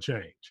ever going to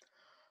change.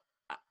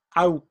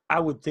 I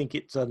would think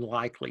it's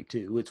unlikely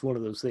to. It's one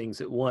of those things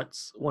that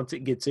once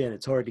it gets in,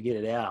 it's hard to get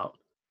it out.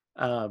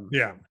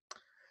 Yeah.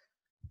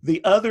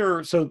 The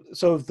other,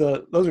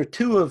 those are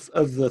two of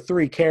the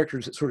three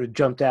characters that sort of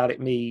jumped out at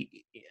me,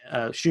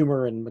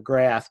 Schumer and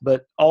McGrath,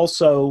 but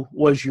also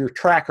was your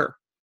tracker,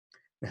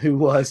 who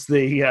was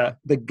the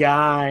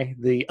guy,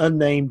 the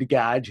unnamed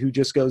guy who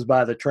just goes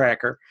by the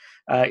tracker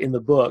in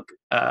the book,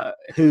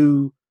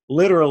 who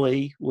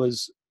literally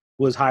was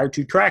hired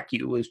to track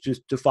you, was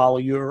just to follow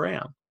you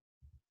around.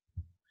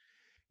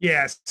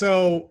 Yeah.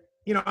 So,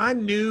 I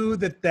knew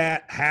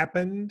that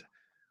happened,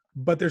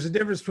 but there's a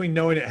difference between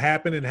knowing it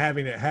happened and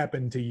having it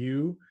happen to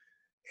you.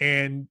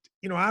 And,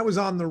 I was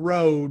on the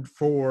road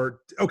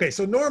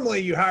so normally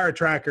you hire a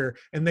tracker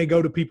and they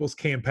go to people's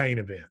campaign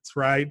events,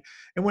 right?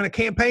 And when a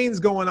campaign's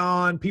going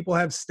on, people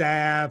have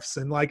staffs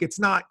and it's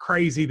not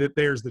crazy that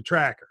there's the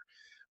tracker.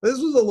 But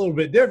this was a little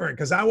bit different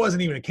because I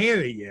wasn't even a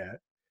candidate yet.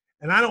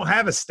 And I don't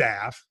have a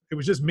staff. It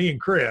was just me and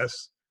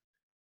Chris.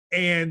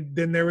 And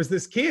then there was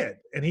this kid,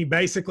 and he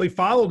basically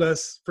followed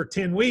us for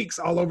 10 weeks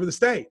all over the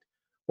state.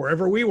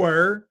 Wherever we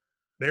were,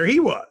 there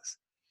he was.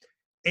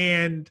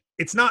 And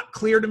it's not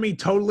clear to me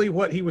totally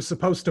what he was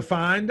supposed to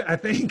find. I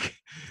think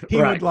he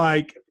would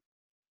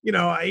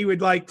he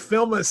would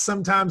film us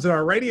sometimes at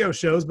our radio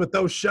shows, but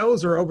those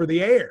shows are over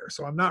the air.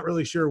 So I'm not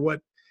really sure but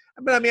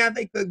I mean, I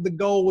think the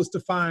goal was to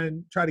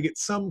try to get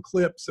some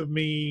clips of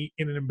me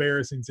in an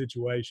embarrassing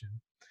situation.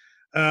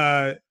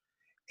 And,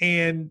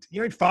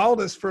 he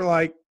followed us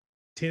for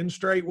 10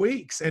 straight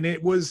weeks. And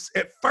it was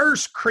at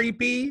first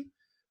creepy,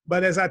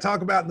 but as I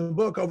talk about in the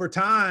book, over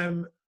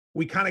time,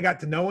 we kind of got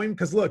to know him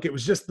because, look, it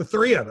was just the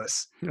three of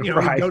us. We'd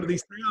go to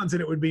these rounds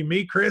and it would be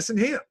me, Chris, and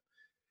him.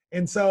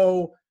 And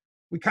so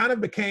we kind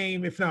of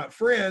became, if not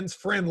friends,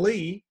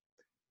 friendly.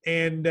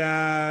 And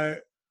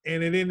it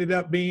ended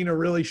up being a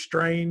really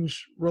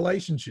strange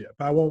relationship.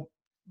 I won't,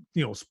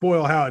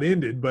 spoil how it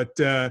ended, but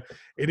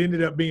it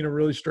ended up being a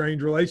really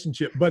strange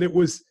relationship. But it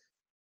was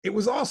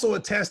also a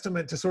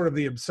testament to sort of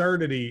the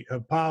absurdity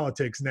of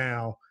politics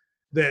now,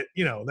 that,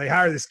 they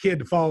hire this kid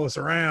to follow us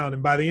around.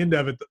 And by the end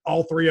of it,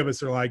 all three of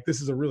us are like,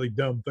 this is a really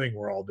dumb thing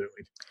we're all doing.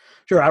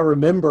 Sure. I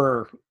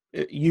remember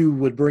you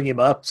would bring him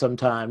up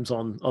sometimes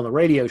on the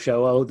radio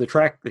show. Oh, the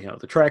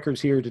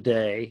tracker's here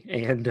today.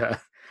 And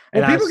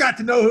people got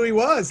to know who he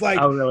was.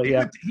 Oh, really?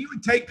 Yeah. He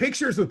would take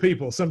pictures with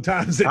people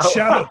sometimes at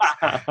shows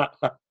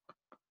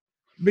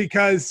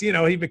because,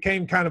 he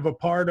became kind of a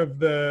part of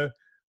the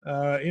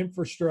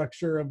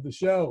infrastructure of the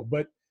show.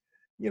 But,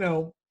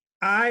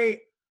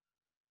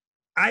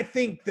 I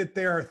think that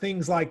there are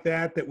things like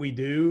that we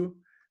do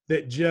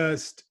that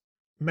just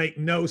make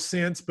no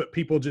sense, but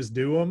people just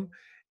do them.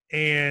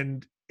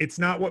 And it's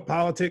not what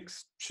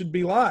politics should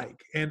be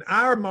like. And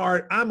I'm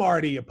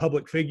already a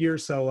public figure,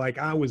 so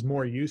I was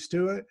more used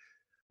to it.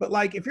 But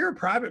if you're a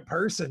private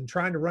person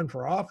trying to run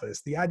for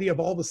office, the idea of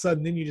all of a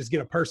sudden then you just get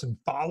a person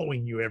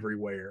following you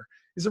everywhere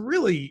is a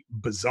really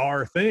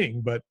bizarre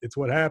thing, but it's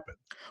what happened.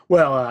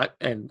 Well,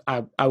 and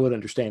I would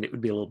understand it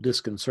would be a little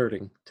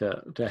disconcerting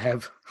to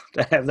have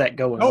that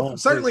going on.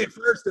 Certainly at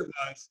first it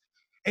was.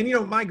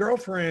 And, my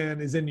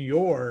girlfriend is in New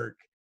York,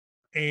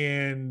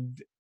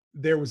 and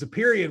there was a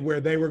period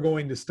where they were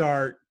going to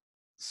start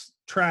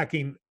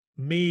tracking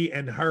me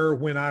and her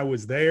when I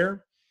was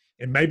there,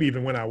 and maybe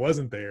even when I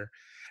wasn't there.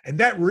 And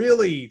that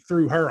really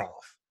threw her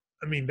off.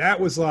 I mean, that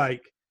was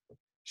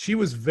she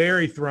was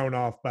very thrown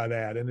off by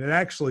that. And it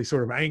actually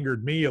sort of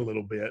angered me a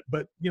little bit,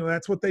 but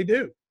that's what they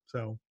do.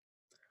 So.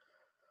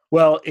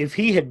 Well, if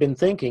your tracker had been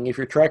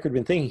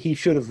thinking, he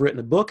should have written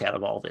a book out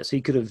of all this.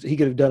 He could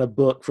have done a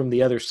book from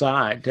the other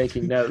side,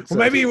 taking notes. Well,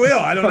 maybe he will.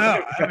 I don't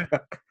know.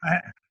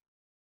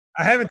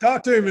 I haven't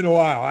talked to him in a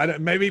while.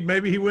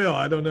 Maybe he will.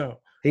 I don't know.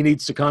 He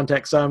needs to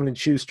contact Simon &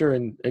 Schuster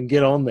and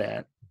get on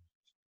that.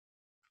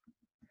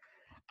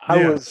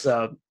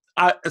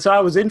 I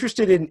was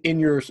interested in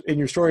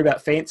your story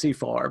about Fancy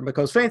Farm,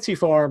 because Fancy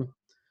Farm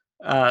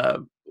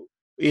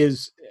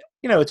is,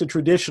 it's a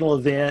traditional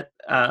event.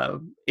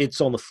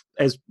 It's on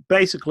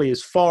basically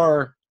as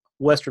far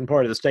western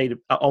part of the state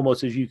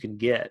almost as you can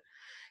get.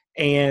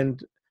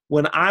 And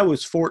when I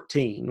was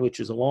 14, which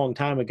is a long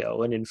time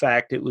ago, and in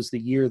fact it was the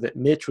year that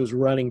Mitch was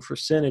running for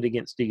Senate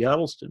against Dee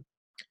Huddleston,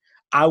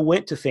 I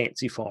went to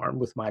Fancy Farm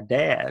with my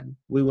dad.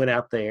 We went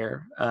out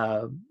there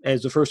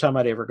as the first time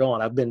I'd ever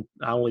gone.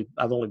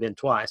 I've only been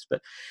twice,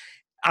 but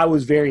I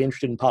was very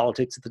interested in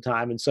politics at the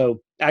time, and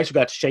so I actually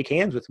got to shake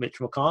hands with Mitch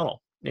McConnell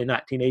in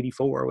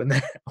 1984 when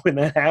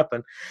that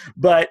happened.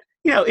 But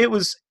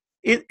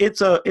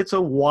it's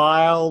a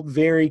wild,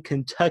 very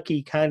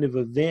Kentucky kind of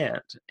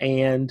event,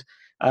 and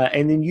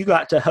then you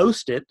got to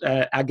host it,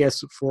 I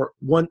guess, for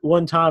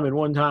one time and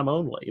one time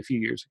only a few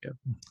years ago.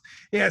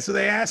 Yeah, so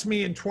they asked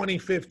me in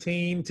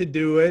 2015 to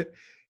do it,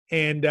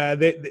 and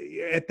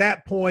at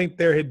that point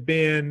there had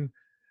been.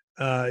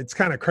 It's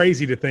kind of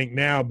crazy to think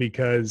now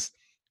because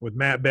with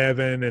Matt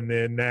Bevin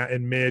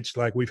and Mitch,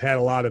 like we've had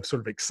a lot of sort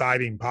of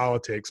exciting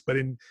politics, but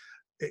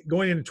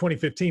going into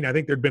 2015, I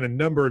think there'd been a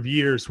number of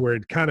years where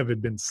it kind of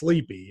had been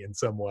sleepy in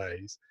some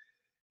ways.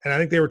 And I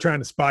think they were trying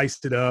to spice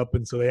it up.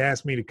 And so they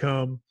asked me to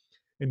come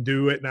and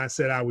do it. And I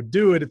said I would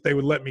do it if they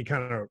would let me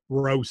kind of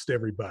roast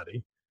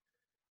everybody.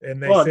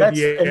 And they said,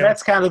 yeah. And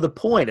that's kind of the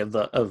point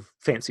of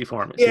Fancy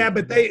Farm. Yeah,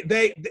 but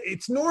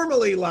it's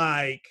normally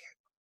like,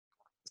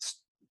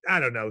 I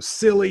don't know,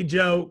 silly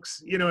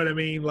jokes. You know what I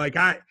mean? Like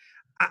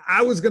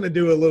I was going to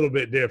do a little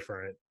bit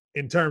different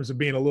in terms of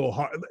being a little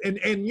hard.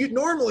 And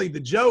normally the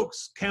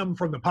jokes come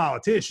from the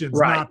politicians,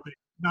 right,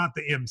 not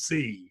the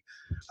MC.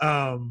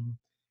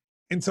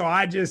 And so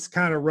I just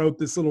kind of wrote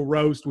this little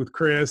roast with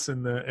Chris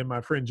and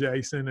my friend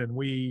Jason,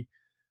 and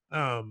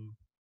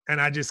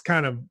and I just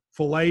kind of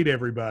filleted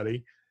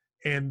everybody,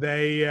 and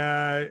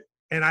and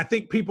I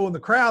think people in the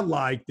crowd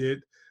liked it,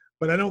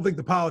 but I don't think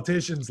the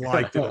politicians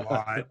liked it a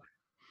lot.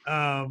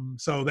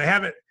 So they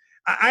haven't.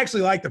 I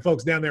actually like the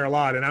folks down there a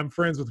lot, and I'm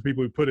friends with the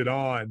people who put it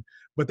on,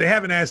 but they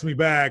haven't asked me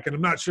back, and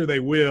I'm not sure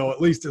they will,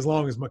 at least as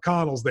long as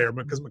McConnell's there,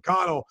 because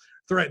McConnell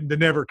threatened to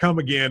never come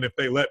again if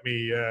they let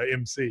me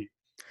MC.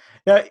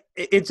 Now,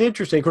 it's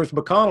interesting. Of course,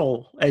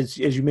 McConnell, as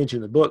you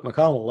mentioned in the book,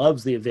 McConnell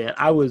loves the event.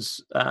 I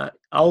was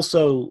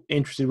also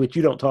interested, which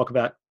you don't talk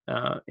about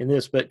in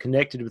this, but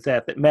connected with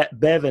that Matt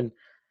Bevin,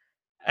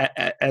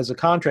 as a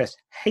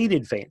contrast,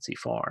 hated Fancy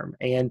Farm.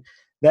 And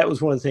that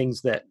was one of the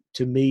things that,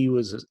 to me,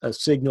 was a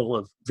signal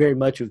of very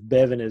much of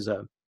Bevin as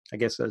a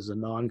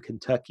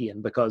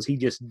non-Kentuckian, because he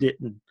just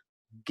didn't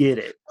get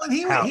it. Well,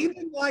 he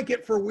didn't like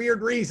it for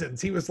weird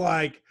reasons. He was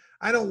like,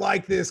 I don't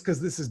like this because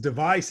this is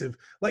divisive.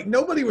 Like,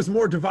 nobody was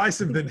more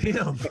divisive than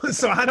him.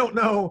 So I don't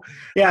know.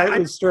 Yeah, it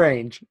was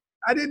strange.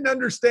 I didn't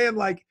understand.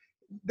 Like,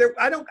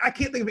 I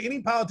can't think of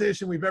any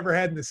politician we've ever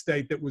had in the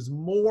state that was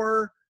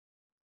more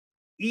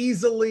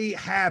easily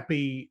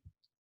happy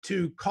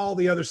to call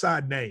the other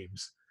side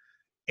names.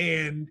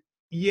 And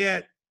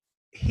yet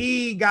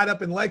he got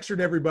up and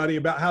lectured everybody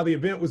about how the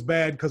event was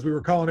bad because we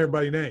were calling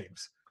everybody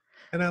names.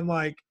 And I'm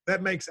like,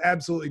 that makes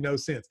absolutely no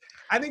sense.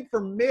 I think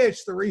for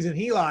Mitch, the reason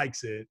he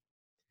likes it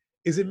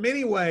is in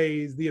many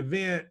ways the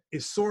event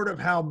is sort of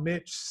how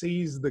Mitch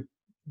sees the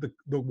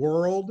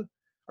world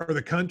or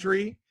the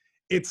country.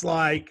 It's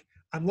like,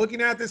 I'm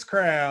looking at this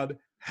crowd,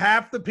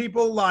 half the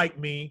people like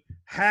me,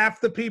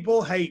 half the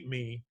people hate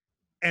me,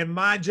 and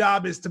my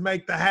job is to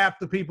make the half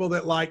the people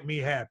that like me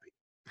happy.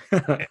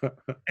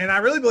 And I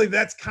really believe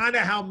that's kind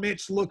of how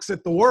Mitch looks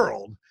at the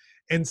world.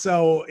 And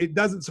so it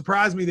doesn't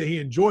surprise me that he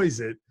enjoys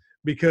it,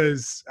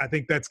 because I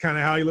think that's kind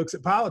of how he looks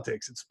at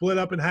politics. It's split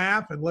up in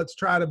half, and let's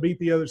try to beat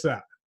the other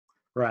side.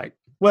 Right.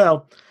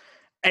 Well,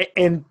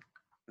 and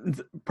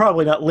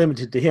probably not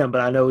limited to him,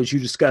 but I know, as you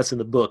discuss in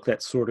the book,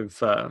 that's sort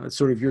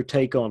of your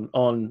take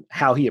on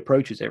how he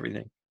approaches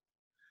everything.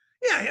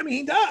 Yeah, I mean,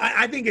 he does.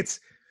 I think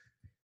it's,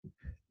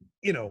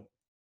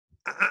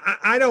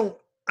 I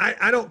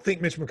don't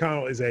think Mitch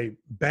McConnell is a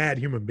bad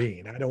human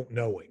being. I don't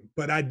know him,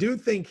 but I do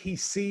think he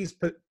sees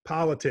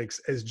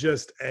politics as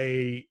just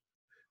a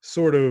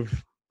sort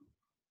of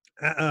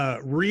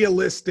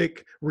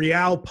realistic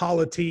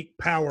realpolitik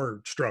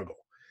power struggle.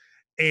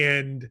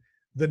 And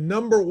the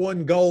number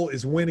one goal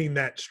is winning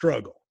that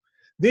struggle.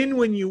 Then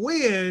when you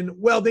win,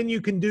 well, then you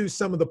can do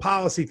some of the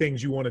policy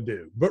things you want to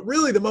do. But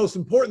really the most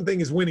important thing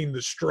is winning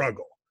the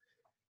struggle.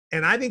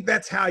 And I think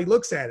that's how he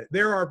looks at it.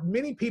 There are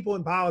many people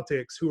in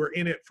politics who are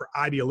in it for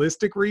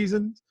idealistic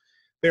reasons.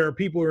 There are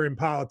people who are in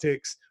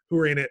politics who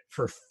are in it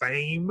for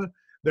fame.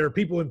 There are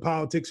people in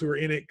politics who are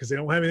in it because they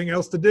don't have anything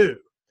else to do.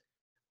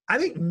 I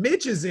think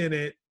Mitch is in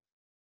it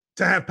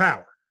to have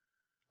power.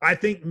 I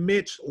think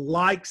Mitch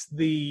likes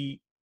the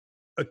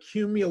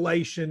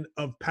accumulation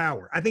of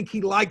power. I think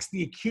he likes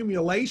the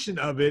accumulation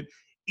of it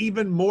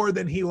even more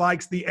than he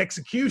likes the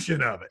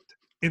execution of it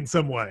in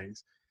some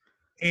ways.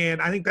 And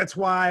I think that's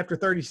why after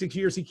 36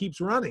 years he keeps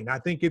running. I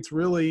think it's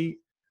really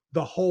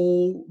the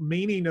whole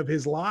meaning of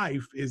his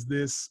life is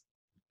this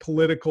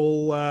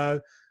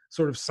political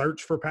sort of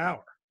search for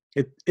power.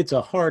 It's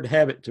a hard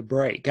habit to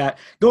break.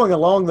 Going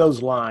along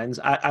those lines,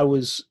 I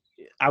was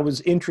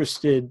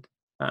interested,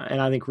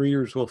 and I think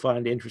readers will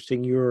find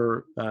interesting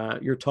your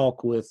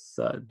talk with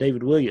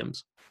David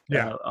Williams.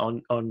 Yeah.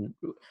 On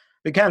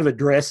it kind of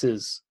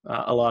addresses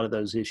a lot of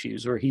those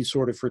issues, or he's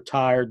sort of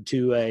retired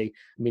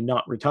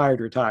not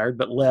retired,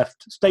 but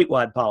left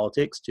statewide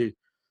politics to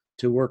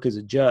work as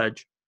a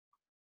judge.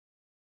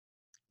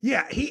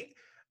 Yeah,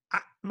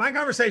 my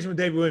conversation with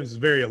David Williams is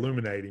very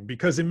illuminating,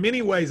 because in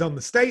many ways on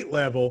the state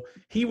level,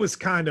 he was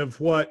kind of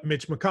what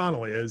Mitch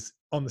McConnell is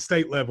on the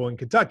state level in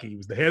Kentucky. He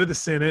was the head of the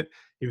Senate.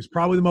 He was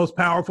probably the most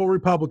powerful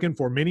Republican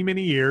for many,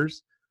 many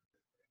years.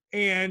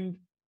 And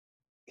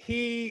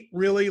he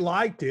really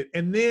liked it.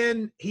 And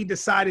then he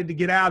decided to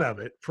get out of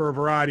it for a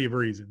variety of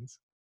reasons.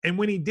 And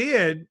when he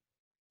did,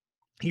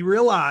 he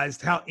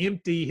realized how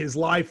empty his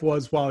life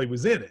was while he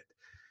was in it.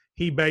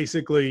 He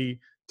basically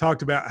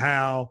talked about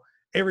how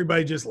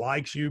everybody just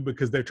likes you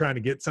because they're trying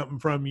to get something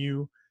from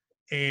you.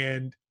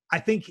 And I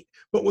think,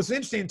 but what's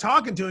interesting in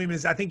talking to him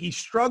is I think he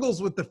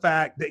struggles with the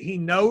fact that he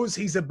knows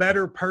he's a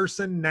better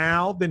person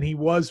now than he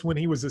was when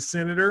he was a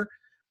senator,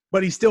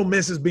 but he still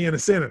misses being a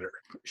senator.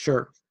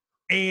 Sure.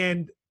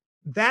 And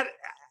that,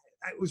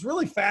 it was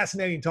really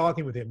fascinating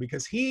talking with him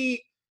because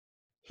he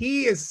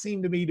has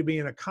seemed to me to be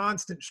in a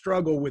constant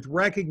struggle with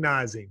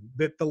recognizing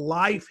that the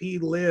life he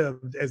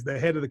lived as the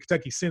head of the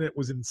Kentucky Senate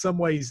was in some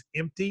ways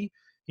empty.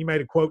 He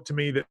made a quote to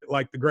me that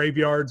like the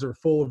graveyards are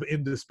full of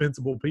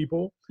indispensable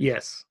people.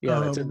 Yes. Yeah.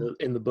 That's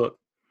in the book.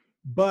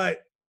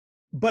 But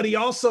he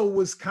also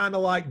was kind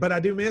of like, but I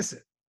do miss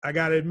it. I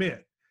got to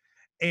admit.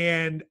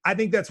 And I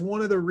think that's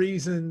one of the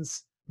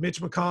reasons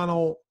Mitch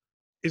McConnell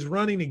is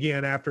running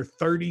again after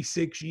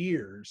 36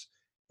 years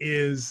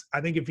is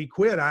I think if he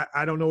quit,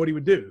 I don't know what he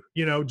would do.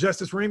 You know,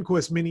 Justice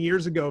Rehnquist many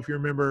years ago, if you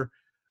remember,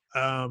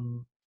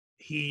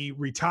 he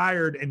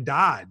retired and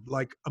died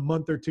like a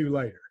month or two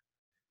later.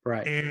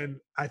 Right. And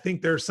I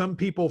think there are some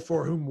people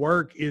for whom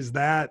work is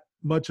that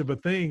much of a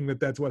thing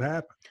that's what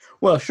happened.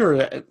 Well,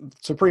 sure.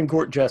 Supreme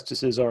Court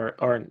justices are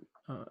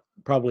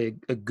probably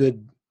a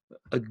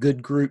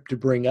good group to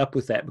bring up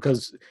with that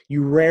because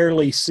you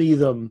rarely see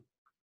them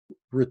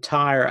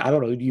retire. I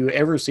don't know. Do you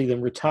ever see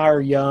them retire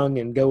young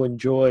and go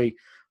enjoy,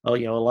 a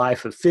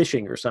life of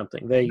fishing or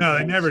something? They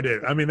never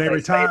do. I mean, they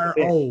retire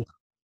old.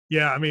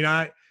 Yeah. I mean,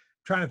 I'm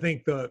trying to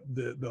think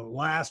the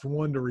last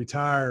one to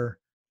retire.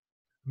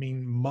 I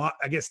mean,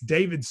 I guess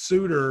David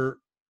Souter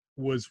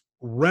was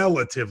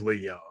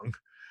relatively young,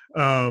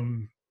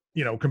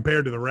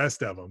 compared to the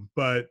rest of them.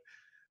 But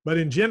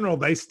in general,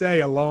 they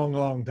stay a long,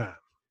 long time.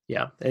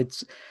 Yeah,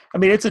 it's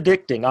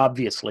addicting.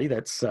 Obviously,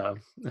 that's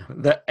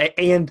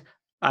and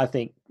I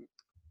think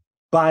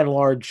by and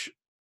large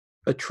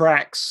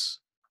attracts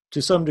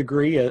to some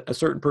degree a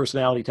certain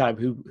personality type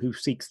who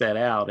seeks that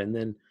out, and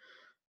then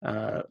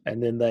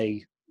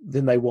they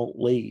won't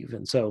leave,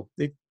 and so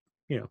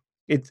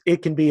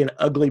it can be an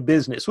ugly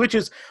business, which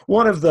is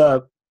one of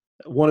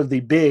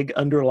the big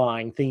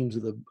underlying themes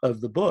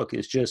of the book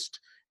is just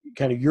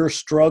kind of your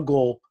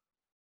struggle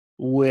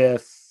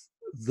with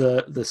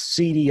the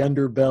seedy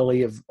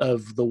underbelly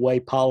of the way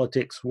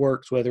politics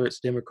works, whether it's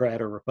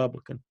Democrat or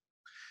Republican.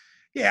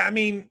 Yeah, I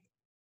mean,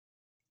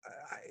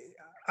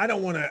 I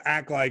don't want to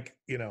act like,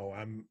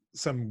 I'm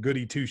some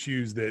goody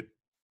two-shoes that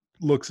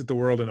looks at the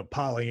world in a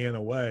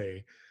Pollyanna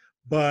way,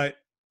 but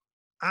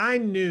I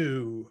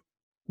knew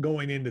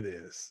going into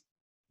this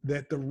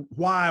that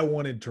why I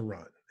wanted to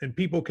run, and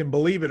people can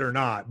believe it or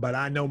not, but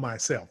I know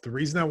myself. The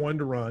reason I wanted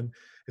to run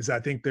is I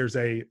think there's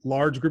a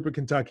large group of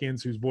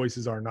Kentuckians whose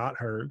voices are not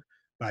heard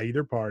by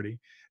either party.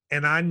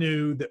 And I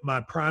knew that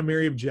my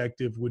primary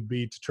objective would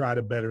be to try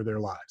to better their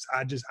lives.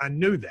 I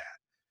knew that.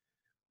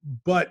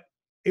 But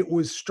it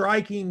was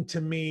striking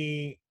to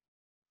me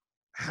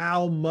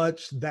how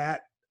much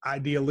that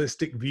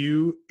idealistic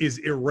view is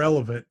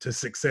irrelevant to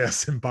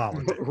success in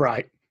politics.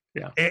 Right.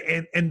 Yeah.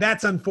 And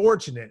that's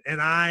unfortunate.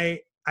 And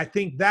I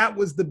think that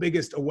was the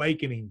biggest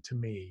awakening to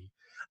me.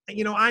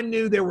 I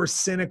knew there were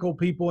cynical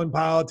people in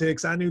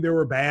politics. I knew there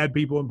were bad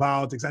people in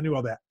politics. I knew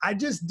all that. I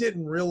just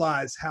didn't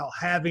realize how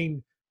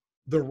having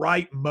the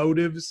right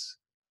motives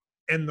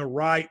and the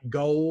right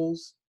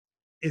goals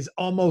is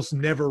almost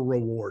never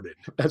rewarded.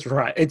 That's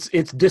right. It's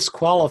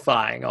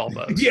disqualifying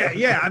almost.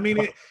 Yeah. I mean,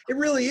 it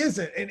really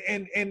isn't.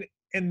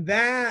 And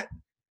that,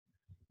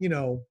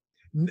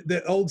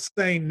 the old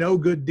saying, no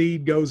good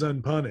deed goes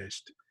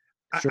unpunished.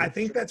 Sure. I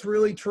think that's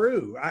really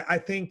true. I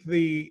think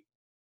the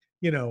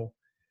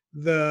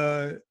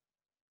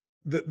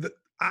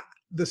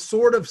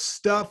sort of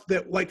stuff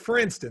that, like, for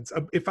instance,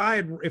 if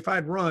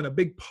I'd run, a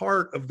big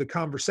part of the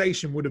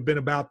conversation would have been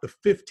about the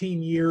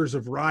 15 years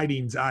of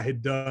writings I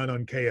had done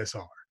on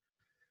KSR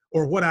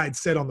or what I had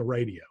said on the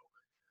radio,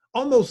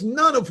 almost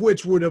none of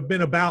which would have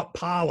been about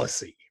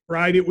policy,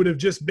 right? It would have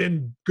just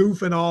been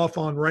goofing off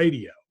on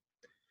radio.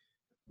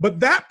 But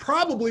that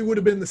probably would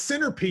have been the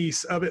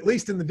centerpiece of, at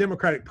least in the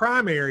Democratic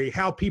primary,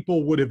 how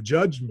people would have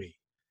judged me.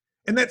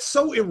 And that's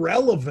so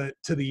irrelevant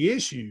to the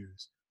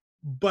issues.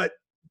 But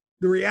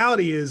the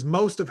reality is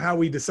most of how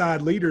we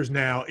decide leaders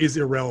now is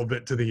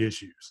irrelevant to the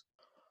issues.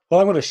 Well,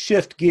 I'm going to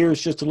shift gears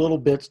just a little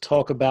bit to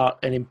talk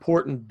about an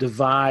important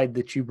divide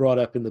that you brought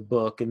up in the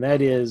book, and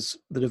that is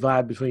the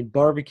divide between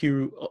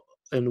barbecue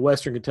in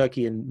Western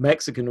Kentucky and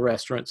Mexican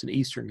restaurants in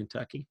Eastern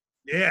Kentucky.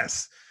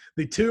 Yes,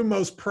 the two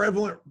most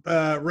prevalent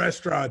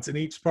restaurants in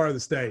each part of the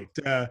state.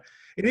 It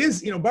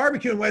is,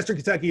 barbecue in Western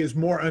Kentucky is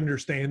more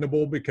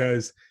understandable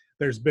because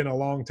there's been a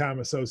long time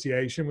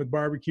association with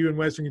barbecue in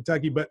Western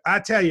Kentucky. But I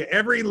tell you,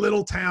 every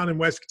little town in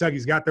Western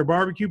Kentucky's got their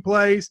barbecue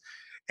place.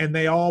 and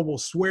they all will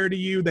swear to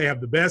you they have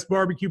the best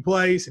barbecue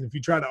place. And if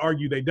you try to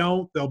argue they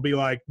don't, they'll be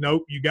like,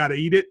 nope, you got to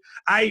eat it.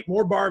 I ate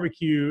more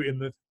barbecue in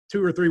the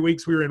 2 or 3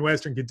 weeks we were in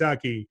Western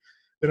Kentucky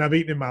than I've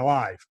eaten in my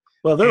life.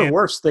 Well, there are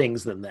worse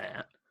things than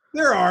that.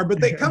 There are, but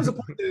there comes a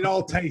point that it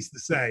all tastes the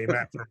same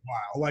after a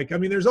while. Like, I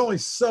mean, there's only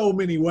so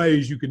many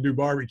ways you can do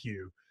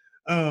barbecue.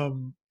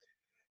 And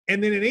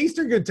then in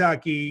Eastern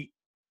Kentucky,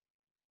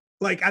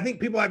 like, I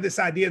think people have this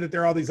idea that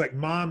there are all these like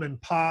mom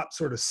and pop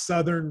sort of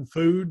Southern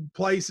food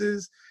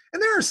places.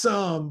 And there are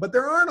some, but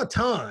there aren't a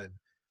ton.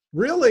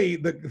 Really,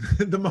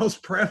 the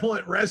most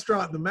prevalent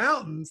restaurant in the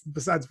mountains,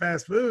 besides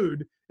fast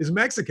food, is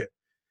Mexican.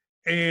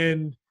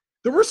 And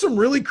there were some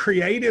really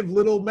creative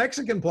little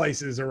Mexican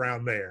places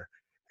around there.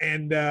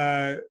 And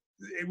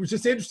it was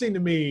just interesting to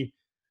me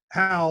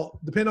how,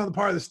 depending on the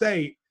part of the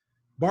state,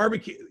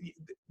 barbecue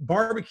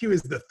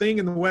is the thing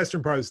in the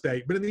western part of the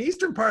state. But in the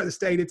eastern part of the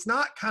state, it's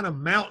not kind of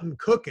mountain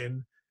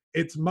cooking.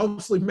 It's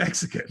mostly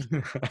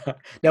Mexican.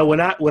 Now,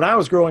 when I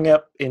was growing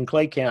up in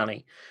Clay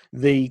County,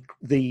 the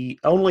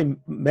only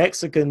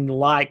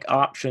Mexican-like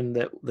option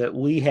that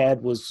we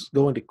had was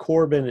going to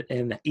Corbin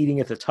and eating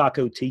at the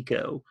Taco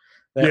Tico.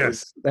 That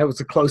was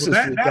the closest.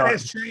 Well, that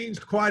has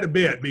changed quite a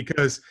bit,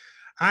 because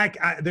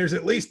there's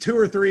at least 2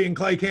 or 3 in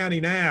Clay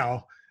County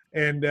now,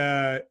 and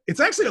it's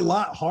actually a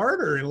lot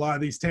harder in a lot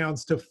of these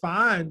towns to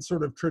find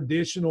sort of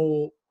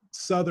traditional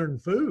Southern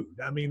food.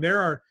 I mean,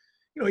 there are,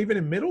 even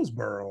in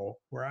Middlesboro,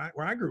 where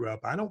I grew up,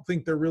 I don't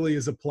think there really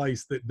is a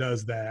place that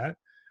does that.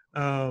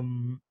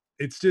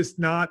 It's just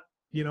not,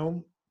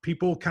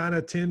 people kind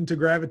of tend to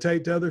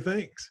gravitate to other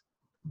things.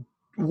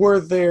 Were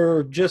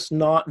there just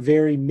not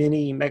very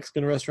many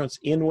Mexican restaurants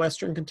in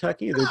Western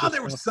Kentucky?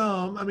 There were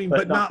some. I mean,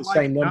 but not the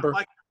same number.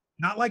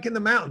 Not like in the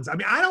mountains. I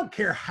mean, I don't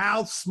care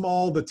how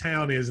small the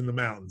town is in the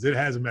mountains; it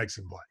has a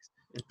Mexican place.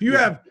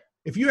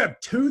 If you have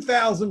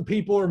 2,000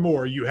 people or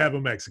more, you have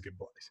a Mexican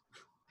place.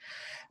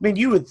 I mean,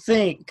 you would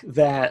think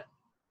that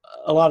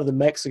a lot of the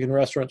Mexican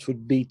restaurants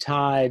would be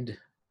tied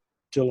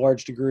to a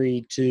large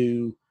degree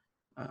to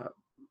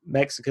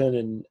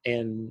Mexican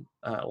and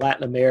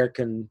Latin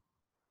American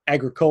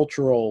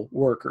agricultural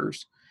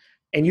workers,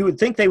 and you would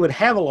think they would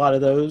have a lot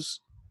of those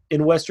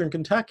in Western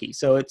Kentucky.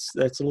 So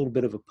that's a little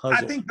bit of a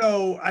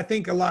puzzle. I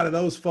think a lot of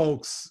those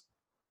folks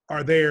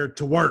are there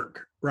to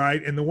work,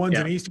 right? And the ones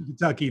in Eastern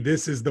Kentucky,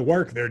 this is the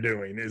work they're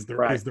doing, is the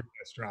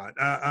restaurant.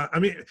 I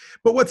mean,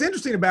 but what's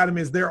interesting about them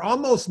is they're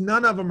almost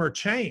none of them are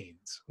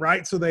chains,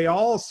 right? So they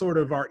all sort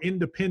of are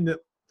independent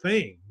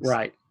things,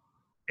 right?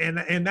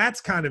 And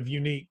that's kind of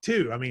unique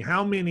too. I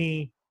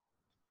mean,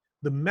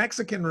 the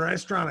Mexican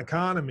restaurant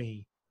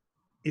economy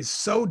is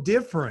so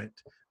different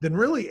than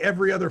really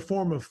every other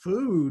form of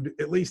food,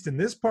 at least in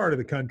this part of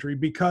the country,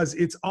 because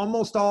it's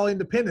almost all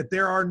independent.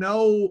 There are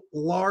no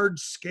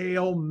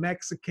large-scale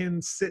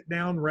Mexican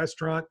sit-down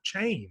restaurant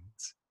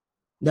chains.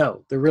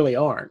 No, there really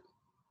aren't.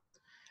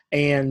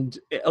 And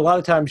a lot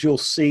of times you'll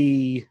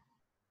see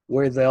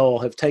where they'll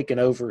have taken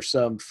over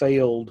some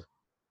failed,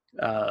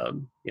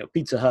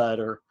 Pizza Hut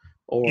or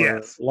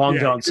Long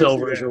John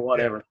Silver's or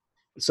whatever. Yeah.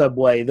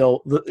 Subway,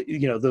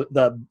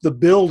 the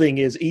building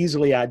is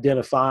easily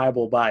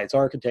identifiable by its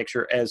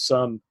architecture as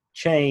some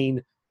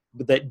chain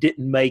that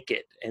didn't make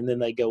it, and then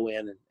they go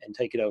in and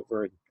take it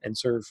over and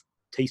serve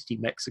tasty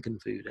Mexican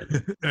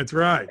food. That's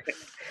right.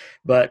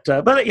 But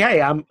hey,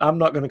 I'm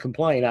not going to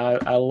complain.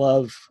 I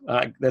love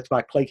that's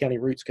my Clay County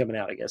roots coming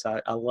out. I guess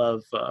I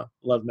love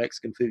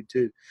Mexican food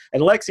too,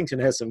 and Lexington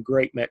has some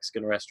great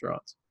Mexican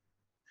restaurants.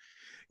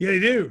 Yeah, they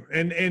do.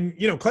 And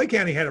Clay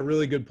County had a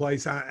really good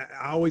place. I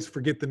always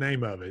forget the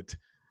name of it.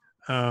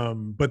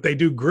 But they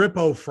do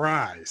Grippo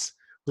fries,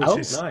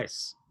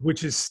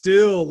 which is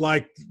still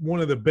like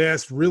one of the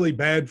best really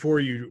bad for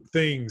you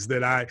things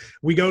that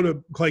we go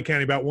to Clay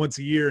County about once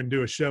a year and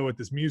do a show at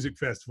this music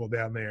festival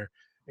down there.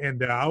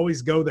 And I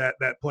always go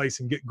that place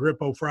and get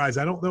Grippo fries.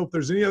 I don't know if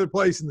there's any other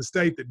place in the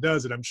state that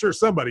does it. I'm sure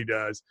somebody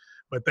does,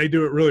 but they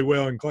do it really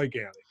well in Clay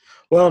County.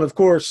 Well, and of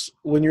course,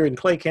 when you're in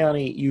Clay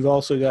County, you've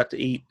also got to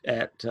eat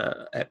at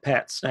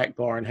Pat's Snack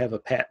Bar and have a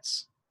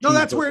Pat's. No,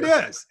 that's where it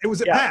is. It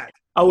was at Pat's.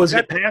 Oh, was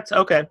it Pat's?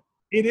 Okay.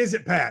 It is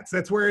at Pat's.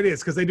 That's where it is,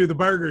 because they do the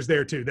burgers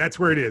there too. That's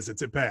where it is.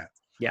 It's at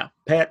Pat's. Yeah,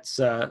 Pat's.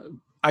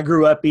 I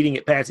grew up eating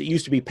at Pat's. It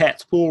used to be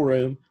Pat's Pool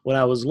Room when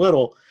I was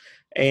little,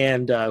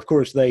 and of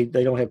course they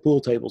don't have pool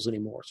tables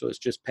anymore, so it's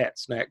just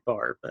Pat's Snack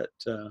Bar.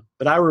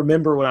 But I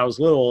remember when I was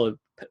little.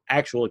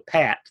 Actually,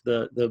 Pat,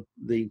 the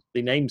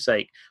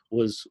namesake,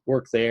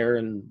 worked there,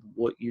 and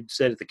what you'd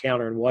sit at the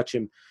counter and watch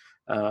him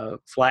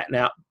flatten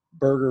out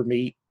burger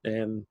meat,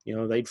 and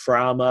they'd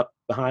fry them up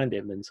behind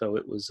him, and so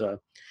it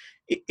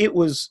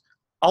was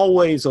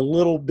always a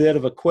little bit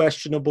of a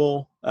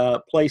questionable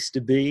place to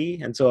be,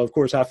 and so of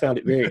course I found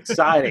it very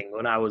exciting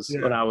when I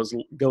was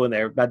going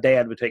there. My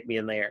dad would take me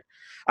in there.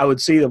 I would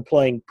see them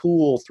playing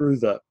pool through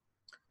the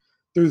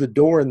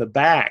door in the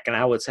back, and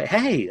I would say,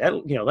 "Hey, that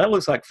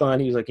looks like fun."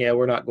 He was like, "Yeah,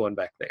 we're not going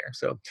back there."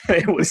 So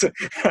it was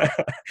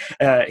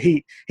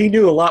he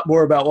knew a lot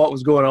more about what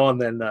was going on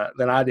than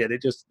I did.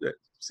 It just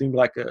seemed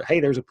like, hey,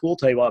 there's a pool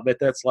table. I bet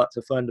that's lots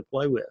of fun to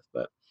play with.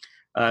 But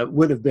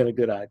would have been a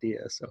good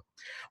idea. So,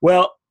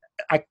 well,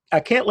 I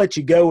can't let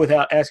you go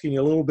without asking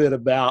you a little bit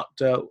about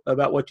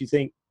what you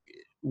think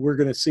we're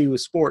going to see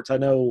with sports. I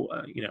know,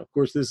 of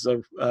course, this is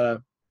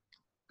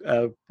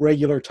a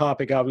regular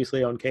topic,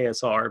 obviously, on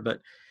KSR,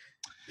 but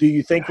do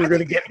you think we're going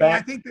to get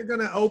back? I think they're going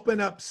to open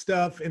up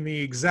stuff in the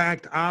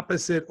exact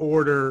opposite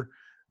order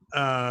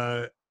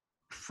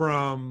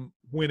from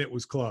when it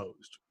was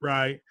closed,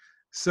 right?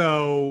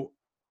 So,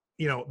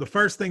 the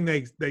first thing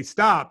they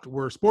stopped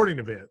were sporting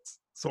events.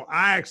 So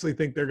I actually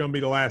think they're going to be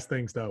the last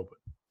things to open.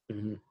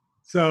 Mm-hmm.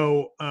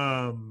 So,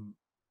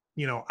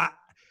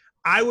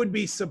 I would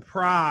be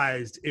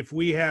surprised if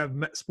we have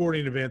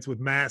sporting events with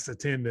mass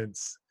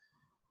attendance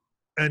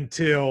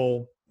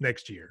until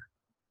next year.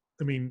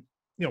 I mean,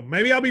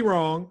 maybe I'll be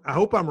wrong. I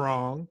hope I'm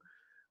wrong,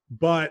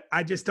 but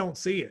I just don't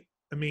see it.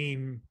 I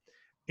mean,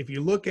 if you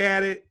look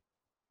at it,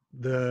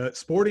 the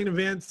sporting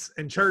events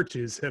and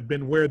churches have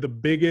been where the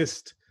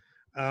biggest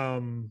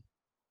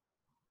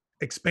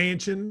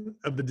expansion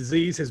of the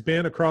disease has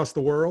been across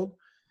the world.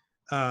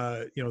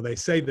 They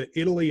say that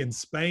Italy and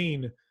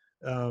Spain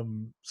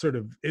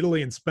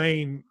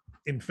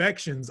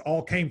infections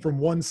all came from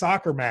one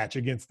soccer match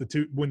against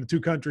when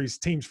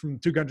teams from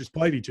two countries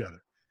played each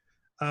other.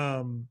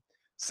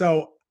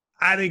 So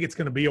I think it's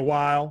going to be a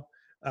while.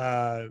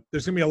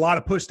 There's going to be a lot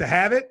of push to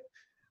have it.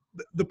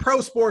 The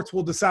pro sports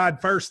will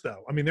decide first,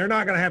 though. I mean, they're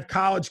not going to have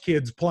college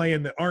kids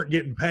playing that aren't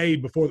getting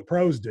paid before the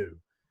pros do.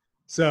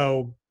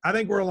 So I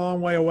think we're a long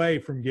way away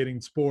from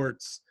getting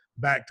sports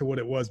back to what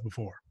it was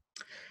before.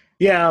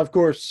 Yeah, of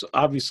course,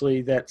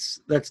 obviously that's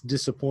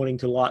disappointing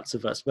to lots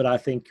of us, but I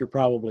think you're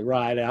probably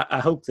right. I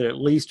hope that at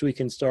least we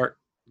can start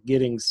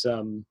getting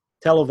some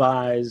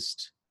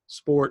televised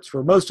sports.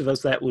 For most of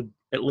us, that would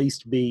at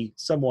least be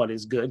somewhat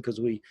as good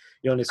because we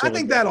don't necessarily. I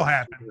think that'll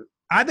happen.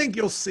 I think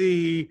you'll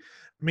see.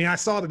 I mean, I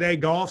saw today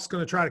golf's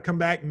going to try to come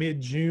back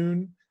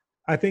mid-June.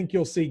 I think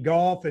you'll see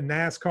golf and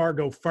NASCAR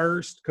go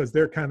first because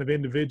they're kind of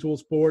individual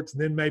sports,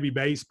 and then maybe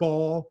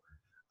baseball.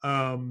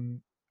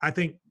 I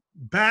think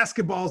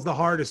basketball's the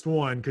hardest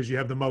one because you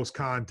have the most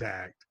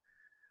contact.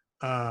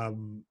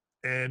 And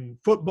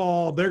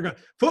football,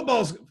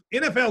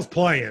 NFL's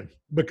playing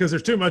because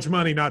there's too much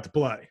money not to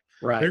play.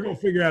 Right. They're going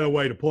to figure out a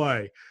way to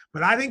play.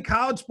 But I think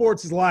college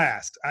sports is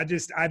last.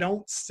 I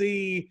don't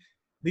see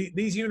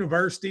these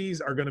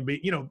universities are going to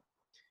be,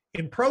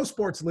 in pro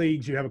sports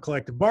leagues, you have a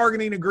collective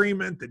bargaining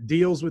agreement that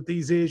deals with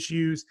these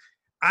issues.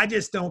 I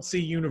just don't see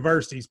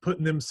universities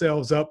putting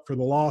themselves up for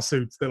the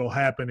lawsuits that'll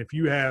happen if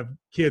you have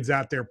kids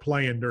out there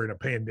playing during a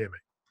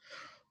pandemic.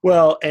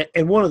 Well,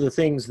 and one of the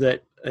things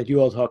that you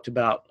all talked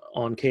about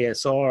on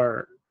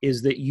KSR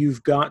is that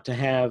you've got to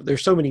have –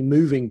 there's so many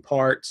moving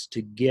parts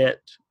to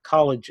get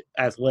college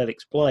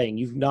athletics playing.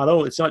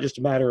 It's not just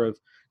a matter of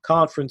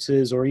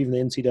conferences or even the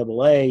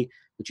NCAA,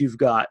 but you've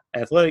got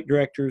athletic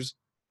directors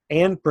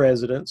and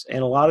presidents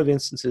and a lot of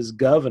instances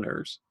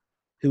governors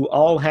who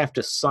all have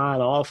to sign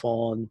off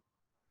on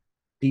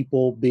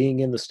people being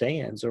in the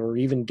stands or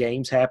even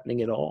games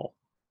happening at all.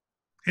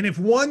 And if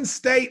one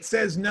state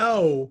says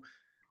no,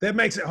 that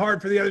makes it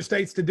hard for the other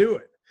states to do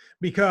it.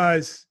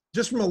 Because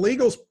just from a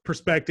legal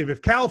perspective,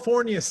 if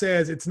California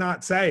says it's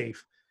not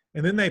safe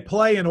and then they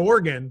play in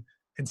Oregon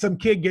and some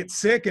kid gets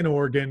sick in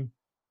Oregon,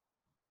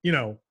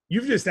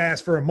 you've just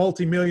asked for a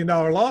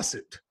multi-million-dollar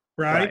lawsuit,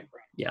 right?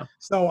 Yeah.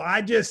 So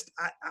I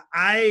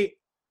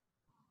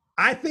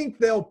think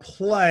they'll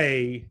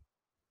play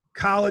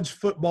college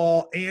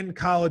football and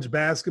college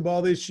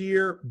basketball this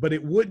year, but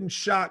it wouldn't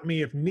shock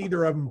me if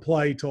neither of them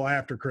play till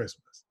after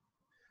Christmas.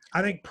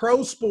 I think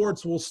pro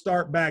sports will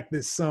start back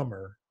this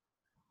summer,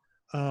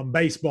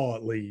 baseball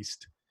at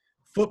least.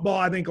 Football,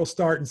 I think, will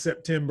start in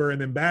September,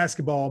 and then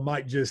basketball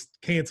might just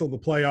cancel the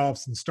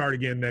playoffs and start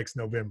again next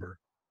November.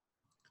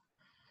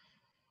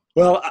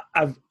 Well,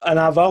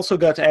 I've also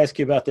got to ask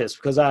you about this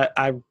because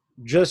I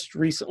just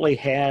recently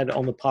had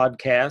on the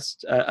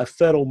podcast a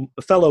fellow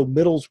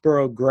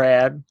Middlesboro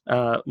grad,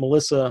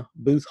 Melissa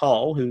Booth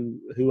Hall,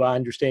 who I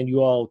understand you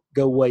all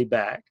go way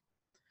back.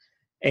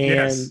 And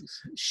yes,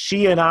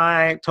 she and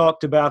I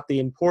talked about the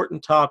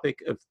important topic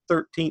of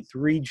 13th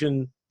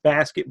region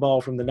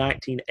basketball from the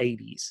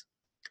 1980s.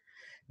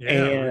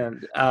 Yeah.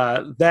 And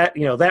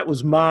that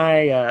was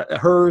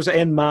hers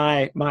and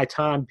my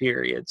time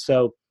period.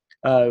 So,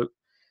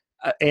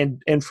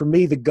 and for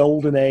me, the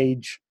golden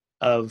age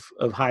of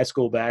high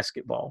school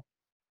basketball.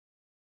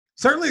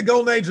 Certainly the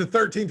golden age of the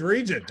 13th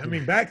region. I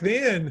mean, back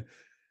then,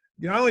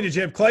 not only did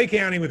you have Clay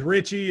County with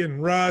Richie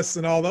and Russ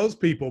and all those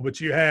people,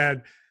 but you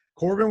had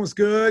Corbin was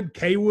good,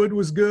 Kaywood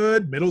was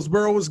good,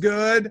 Middlesboro was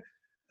good.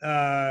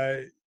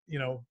 That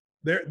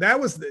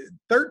was the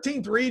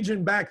 13th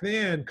region back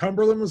then.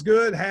 Cumberland was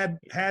good,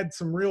 had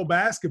some real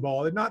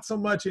basketball. Not so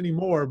much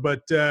anymore,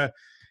 but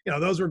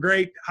those were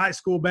great high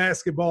school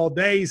basketball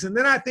days. And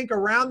then I think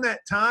around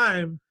that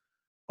time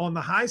on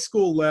the high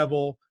school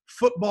level,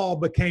 football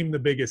became the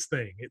biggest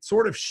thing. It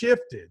sort of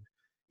shifted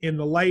in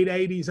the late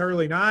 80s,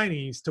 early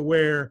 90s to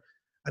where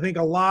I think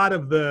a lot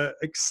of the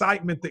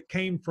excitement that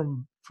came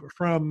from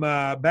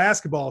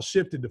basketball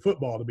shifted to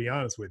football, to be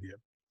honest with you.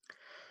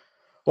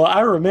 Well,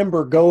 I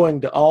remember going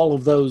to all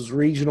of those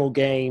regional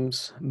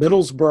games.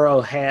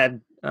 Middlesboro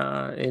had,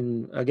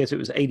 I guess it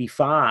was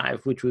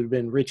 85, which would have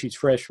been Richie's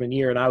freshman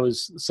year, and I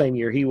was the same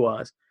year he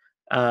was.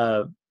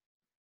 Uh,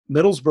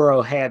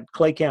 Middlesboro had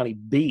Clay County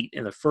beat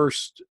in the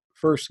first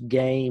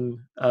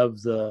game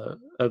of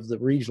the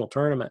regional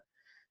tournament,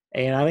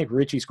 and I think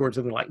Richie scored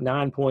something like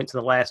 9 points in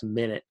the last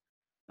minute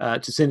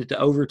to send it to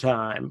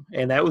overtime,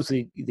 and that was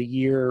the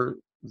year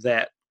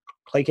that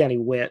Clay County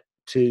went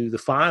to the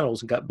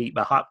finals and got beat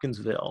by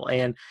Hopkinsville.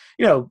 And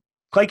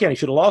Clay County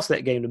should have lost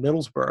that game to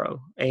Middlesboro.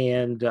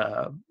 And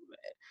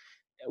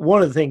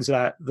one of the things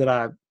that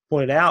I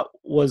pointed out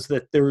was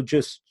that there were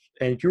just,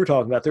 and you were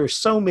talking about, there were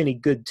so many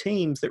good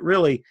teams that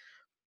really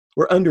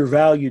were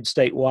undervalued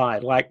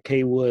statewide, like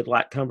Kaywood,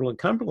 like Cumberland.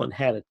 Cumberland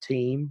had a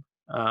team,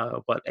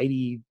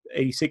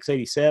 86,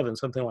 87,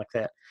 something like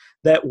that,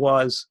 that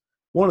was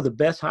one of the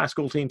best high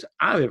school teams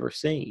I've ever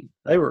seen.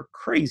 They were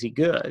crazy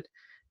good,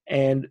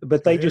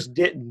 but they just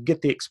didn't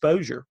get the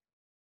exposure.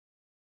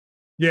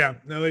 Yeah,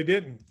 no, they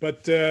didn't.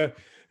 But they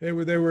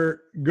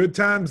were good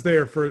times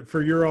there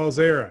for your all's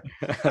era.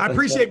 I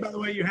appreciate, by the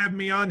way, you having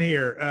me on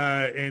here.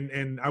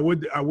 And I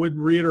would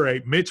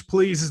reiterate, Mitch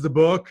Please is the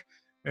book,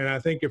 and I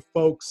think if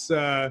folks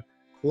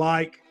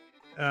like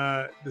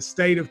the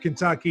state of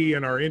Kentucky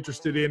and are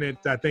interested in it,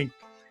 I think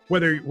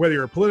whether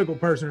you're a political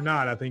person or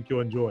not, I think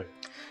you'll enjoy it.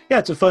 Yeah,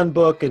 it's a fun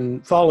book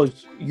and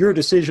follows your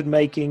decision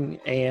making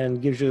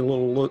and gives you a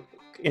little look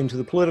into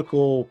the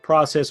political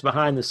process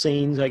behind the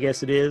scenes, I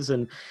guess it is,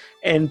 and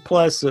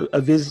plus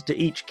a visit to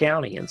each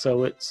county. And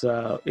so it's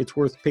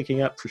worth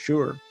picking up for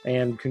sure.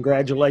 And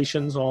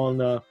congratulations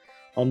on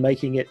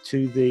making it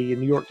to the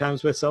New York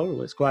Times bestseller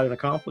list. Quite an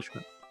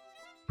accomplishment.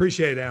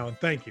 Appreciate it, Alan.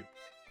 Thank you.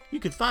 You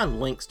can find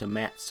links to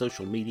Matt's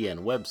social media and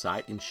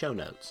website in show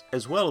notes,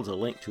 as well as a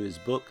link to his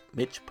book,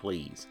 Mitch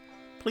Please.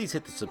 Please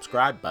hit the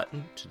subscribe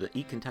button to the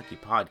eKentucky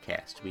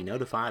podcast to be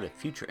notified of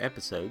future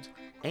episodes,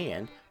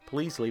 and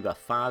please leave a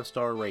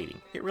 5-star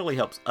rating. It really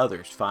helps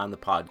others find the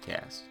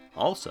podcast.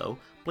 Also,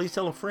 please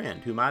tell a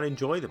friend who might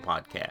enjoy the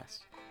podcast.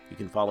 You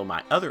can follow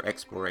my other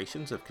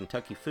explorations of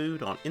Kentucky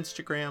food on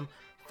Instagram,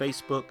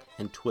 Facebook,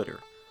 and Twitter.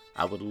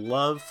 I would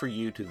love for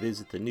you to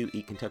visit the new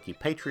eKentucky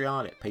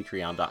Patreon at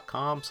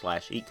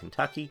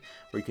patreon.com/eKentucky,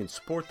 where you can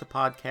support the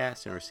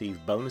podcast and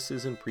receive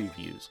bonuses and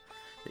previews.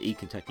 The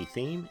eKentucky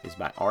theme is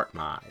by Art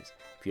Mize.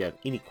 If you have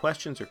any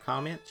questions or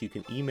comments, you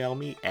can email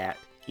me at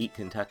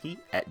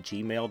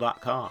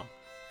eKentucky@gmail.com.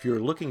 If you're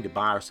looking to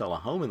buy or sell a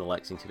home in the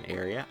Lexington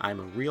area, I'm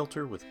a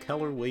realtor with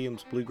Keller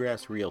Williams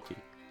Bluegrass Realty.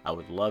 I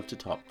would love to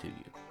talk to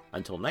you.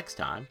 Until next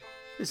time,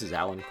 this is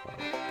Alan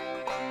Cornell.